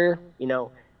out there. You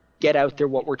know, get out there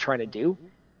what we're trying to do,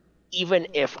 even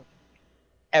if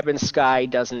Ebon Sky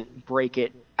doesn't break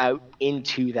it out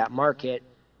into that market.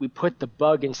 We put the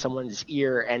bug in someone's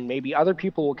ear, and maybe other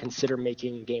people will consider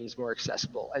making games more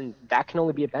accessible, and that can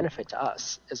only be a benefit to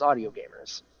us as audio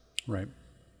gamers. Right.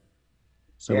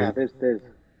 So Yeah,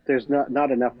 there's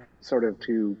not enough sort of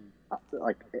to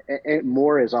like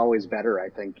more is always better. I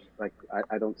think like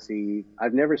I don't see.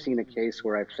 I've never seen a case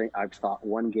where I've thought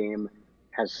one game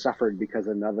has suffered because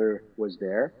another was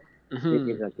there.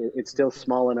 Mm-hmm. It's still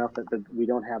small enough that we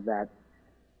don't have that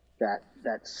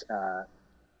tendency.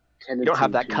 You don't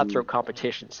have that to, cutthroat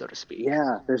competition, so to speak.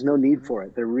 Yeah, there's no need for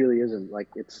it. There really isn't. Like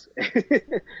it's,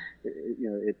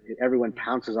 everyone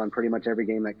pounces on pretty much every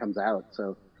game that comes out.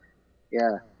 So,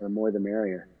 yeah, the more the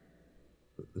merrier.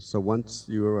 So once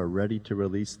you are ready to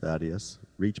release Thaddeus,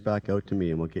 reach back out to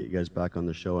me and we'll get you guys back on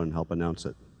the show and help announce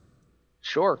it.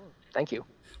 Sure. Thank you.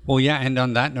 Well, yeah, and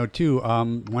on that note too, why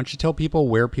don't you tell people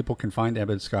where people can find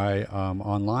Ebon Sky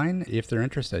online if they're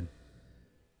interested?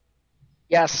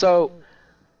 Yeah, so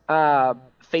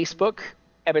Facebook,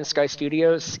 Ebon Sky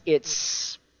Studios,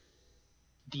 it's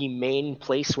the main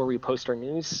place where we post our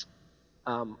news.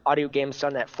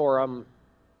 AudioGames.net forum,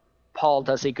 Paul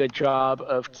does a good job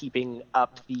of keeping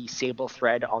up the Sable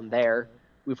thread on there.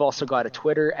 We've also got a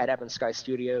Twitter at Ebon Sky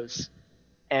Studios,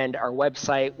 and our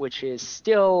website, which is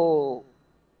still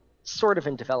sort of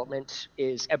in development,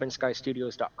 is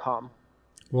ebonskystudios.com.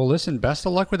 Well, listen, best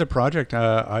of luck with the project.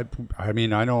 I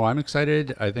mean, I know I'm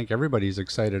excited. I think everybody's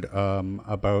excited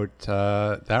about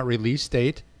that release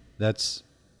date.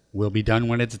 Will be done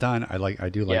when it's done. I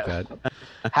do like that.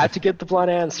 Had to get the blunt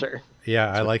answer.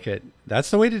 Yeah, I like it. That's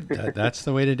the way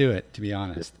to do it, to be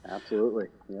honest. Absolutely.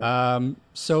 Yeah.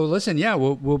 So listen, yeah,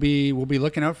 we'll be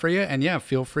looking out for you, and yeah,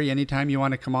 feel free anytime you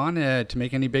want to come on to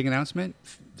make any big announcement.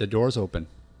 The door's open.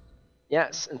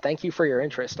 Yes, and thank you for your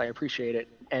interest. I appreciate it,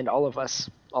 and all of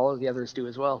the others do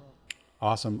as well.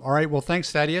 Awesome. All right. Well,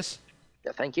 thanks, Thaddeus.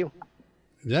 Yeah, thank you.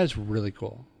 That is really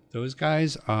cool. Those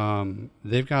guys,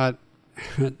 they've got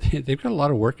a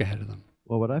lot of work ahead of them.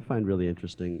 Well, what I find really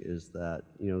interesting is that,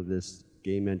 this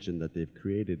game engine that they've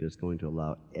created is going to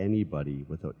allow anybody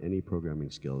without any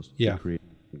programming skills to create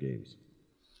games.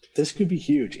 This could be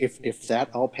huge. If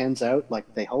that all pans out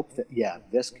like they hope,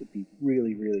 that this could be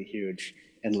really, really huge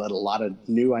and let a lot of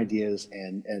new ideas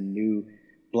and new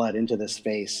blood into this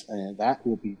space. And that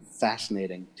will be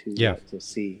fascinating to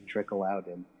see trickle out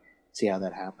and see how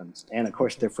that happens. And of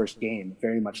course, their first game,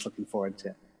 very much looking forward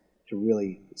to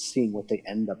really seeing what they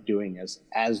end up doing as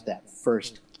that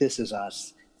first This Is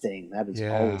Us thing. That is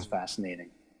always fascinating.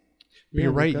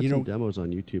 You're right. Got some demos on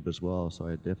YouTube as well, so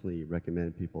I definitely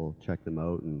recommend people check them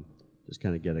out and just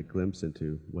kind of get a glimpse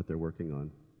into what they're working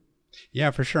on. Yeah,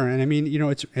 for sure. And I mean,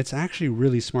 it's actually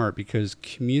really smart because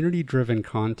community-driven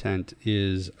content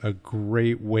is a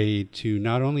great way to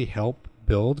not only help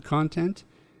build content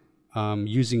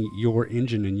using your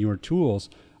engine and your tools.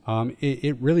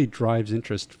 It really drives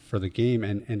interest for the game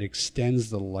and extends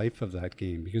the life of that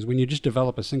game. Because when you just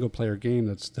develop a single player game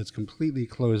that's completely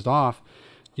closed off,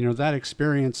 that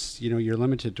experience, you're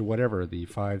limited to whatever, the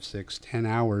 5, 6, 10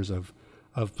 hours of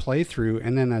playthrough,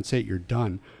 and then that's it, you're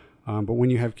done. But when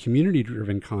you have community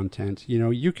driven content,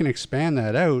 you can expand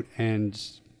that out and,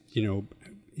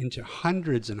 into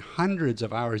hundreds and hundreds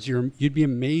of hours. You'd be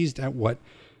amazed at what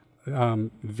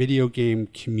video game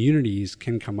communities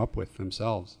can come up with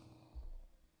themselves.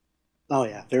 Oh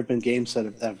yeah, there have been games that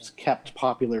have kept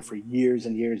popular for years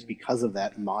and years because of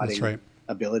that modding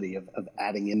ability of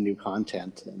adding in new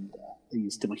content, and you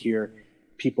still hear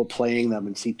people playing them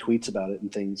and see tweets about it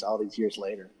and things all these years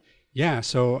later. Yeah,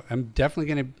 so I'm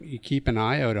definitely going to keep an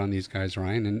eye out on these guys,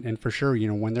 Ryan, and for sure,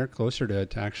 when they're closer to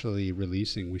actually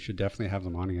releasing, we should definitely have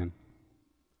them on again.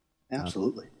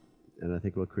 Absolutely. And I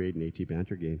think we'll create an AT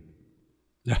Banter game.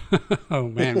 Oh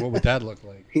man, what would that look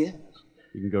like? Yeah.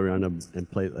 You can go around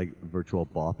and play like virtual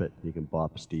bop it. You can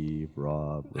bop Steve,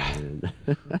 Rob, Ryan.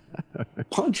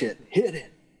 Punch it, hit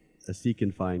it. A seek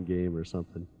and find game or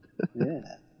something. Yeah.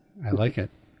 I like it.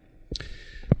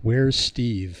 Where's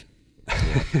Steve?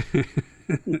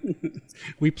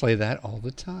 We play that all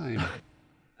the time.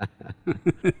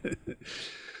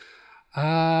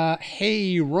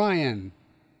 Hey, Ryan.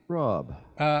 Rob.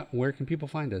 Where can people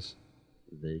find us?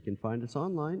 They can find us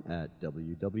online at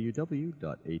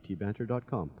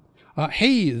www.atbanter.com.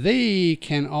 Hey, they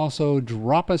can also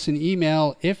drop us an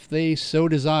email if they so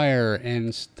desire,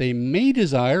 and they may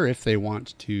desire, if they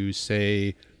want to,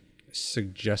 say,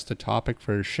 suggest a topic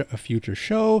for a future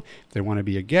show, if they want to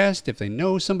be a guest, if they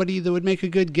know somebody that would make a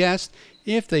good guest,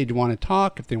 if they want to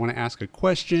talk, if they want to ask a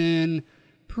question,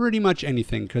 pretty much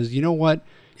anything, because you know what?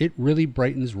 It really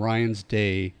brightens Ryan's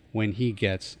day when he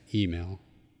gets email.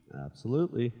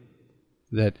 Absolutely.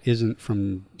 That isn't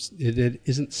it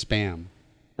isn't spam.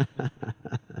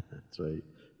 That's right.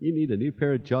 You need a new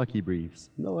pair of jockey briefs.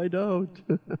 No, I don't.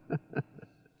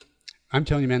 I'm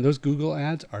telling you, man, those Google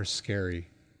ads are scary.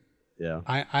 Yeah.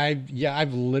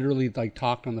 I've literally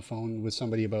talked on the phone with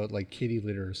somebody about kitty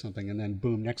litter or something, and then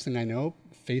boom, next thing I know,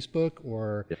 Facebook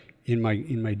or in my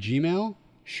Gmail,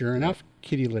 sure enough,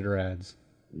 kitty litter ads.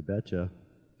 You betcha.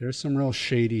 There's some real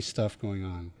shady stuff going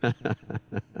on.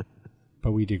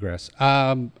 But we digress.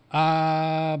 Email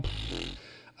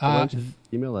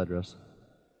address.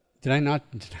 Did I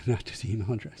not do the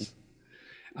email address?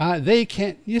 They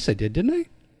can't. Yes, I did, didn't I?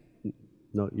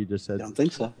 No, you just said I don't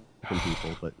think so. some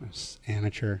people, but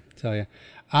Amateur, I tell you.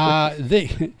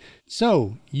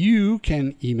 So you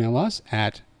can email us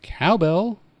at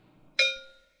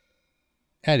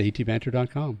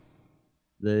cowbell@atbanter.com.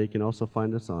 they can also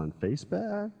find us on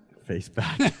Facebook.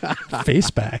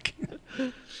 Faceback.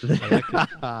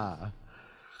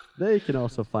 They can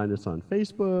also find us on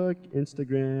Facebook,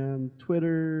 Instagram,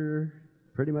 Twitter,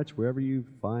 pretty much wherever you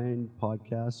find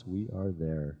podcasts, we are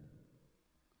there.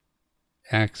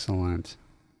 Excellent.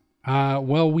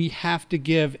 Well, we have to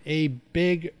give a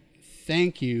big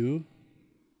thank you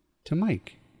to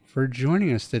Mike for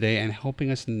joining us today and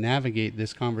helping us navigate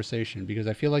this conversation, because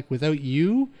I feel like without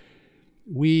you,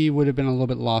 we would have been a little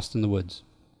bit lost in the woods.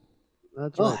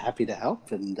 That's Well, right. happy to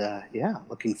help, and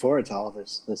looking forward to all of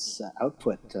this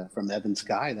output from Evan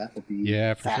Sky. That will be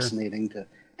Yeah, for sure. fascinating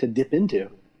to dip into.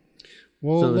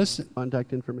 Well, So listen.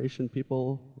 contact information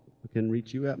people can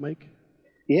reach you at, Mike?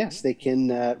 Yes, they can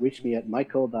reach me at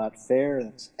michael.fair,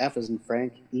 that's F as in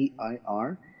Frank,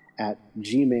 EIR,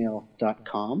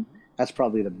 @gmail.com. That's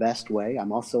probably the best way.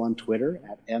 I'm also on Twitter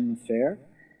at mfair,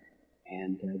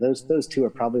 and those two are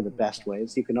probably the best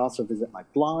ways. You can also visit my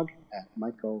blog at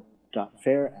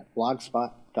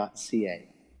michael.fair@blogspot.ca.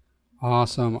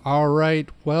 Awesome. All right.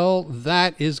 Well,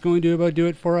 that is going to about do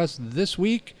it for us this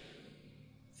week.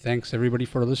 Thanks, everybody,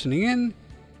 for listening in,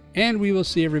 and we will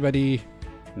see everybody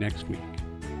next week.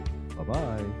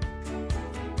 Bye-bye.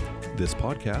 This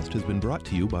podcast has been brought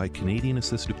to you by Canadian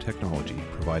Assistive Technology,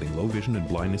 providing low vision and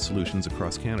blindness solutions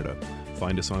across Canada.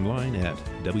 Find us online at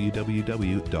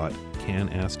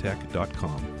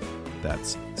www.canastech.com.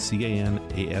 That's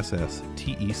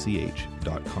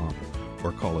CANASSTECH.com.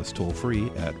 Or call us toll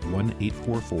free at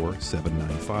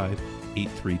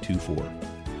 1-844-795-8324.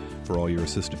 For all your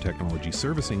assistive technology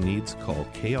servicing needs, call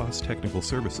Chaos Technical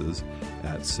Services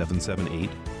at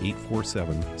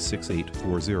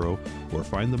 778-847-6840 or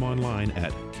find them online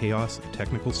at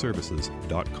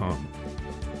chaostechnicalservices.com.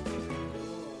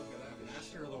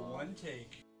 Master of the one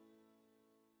take.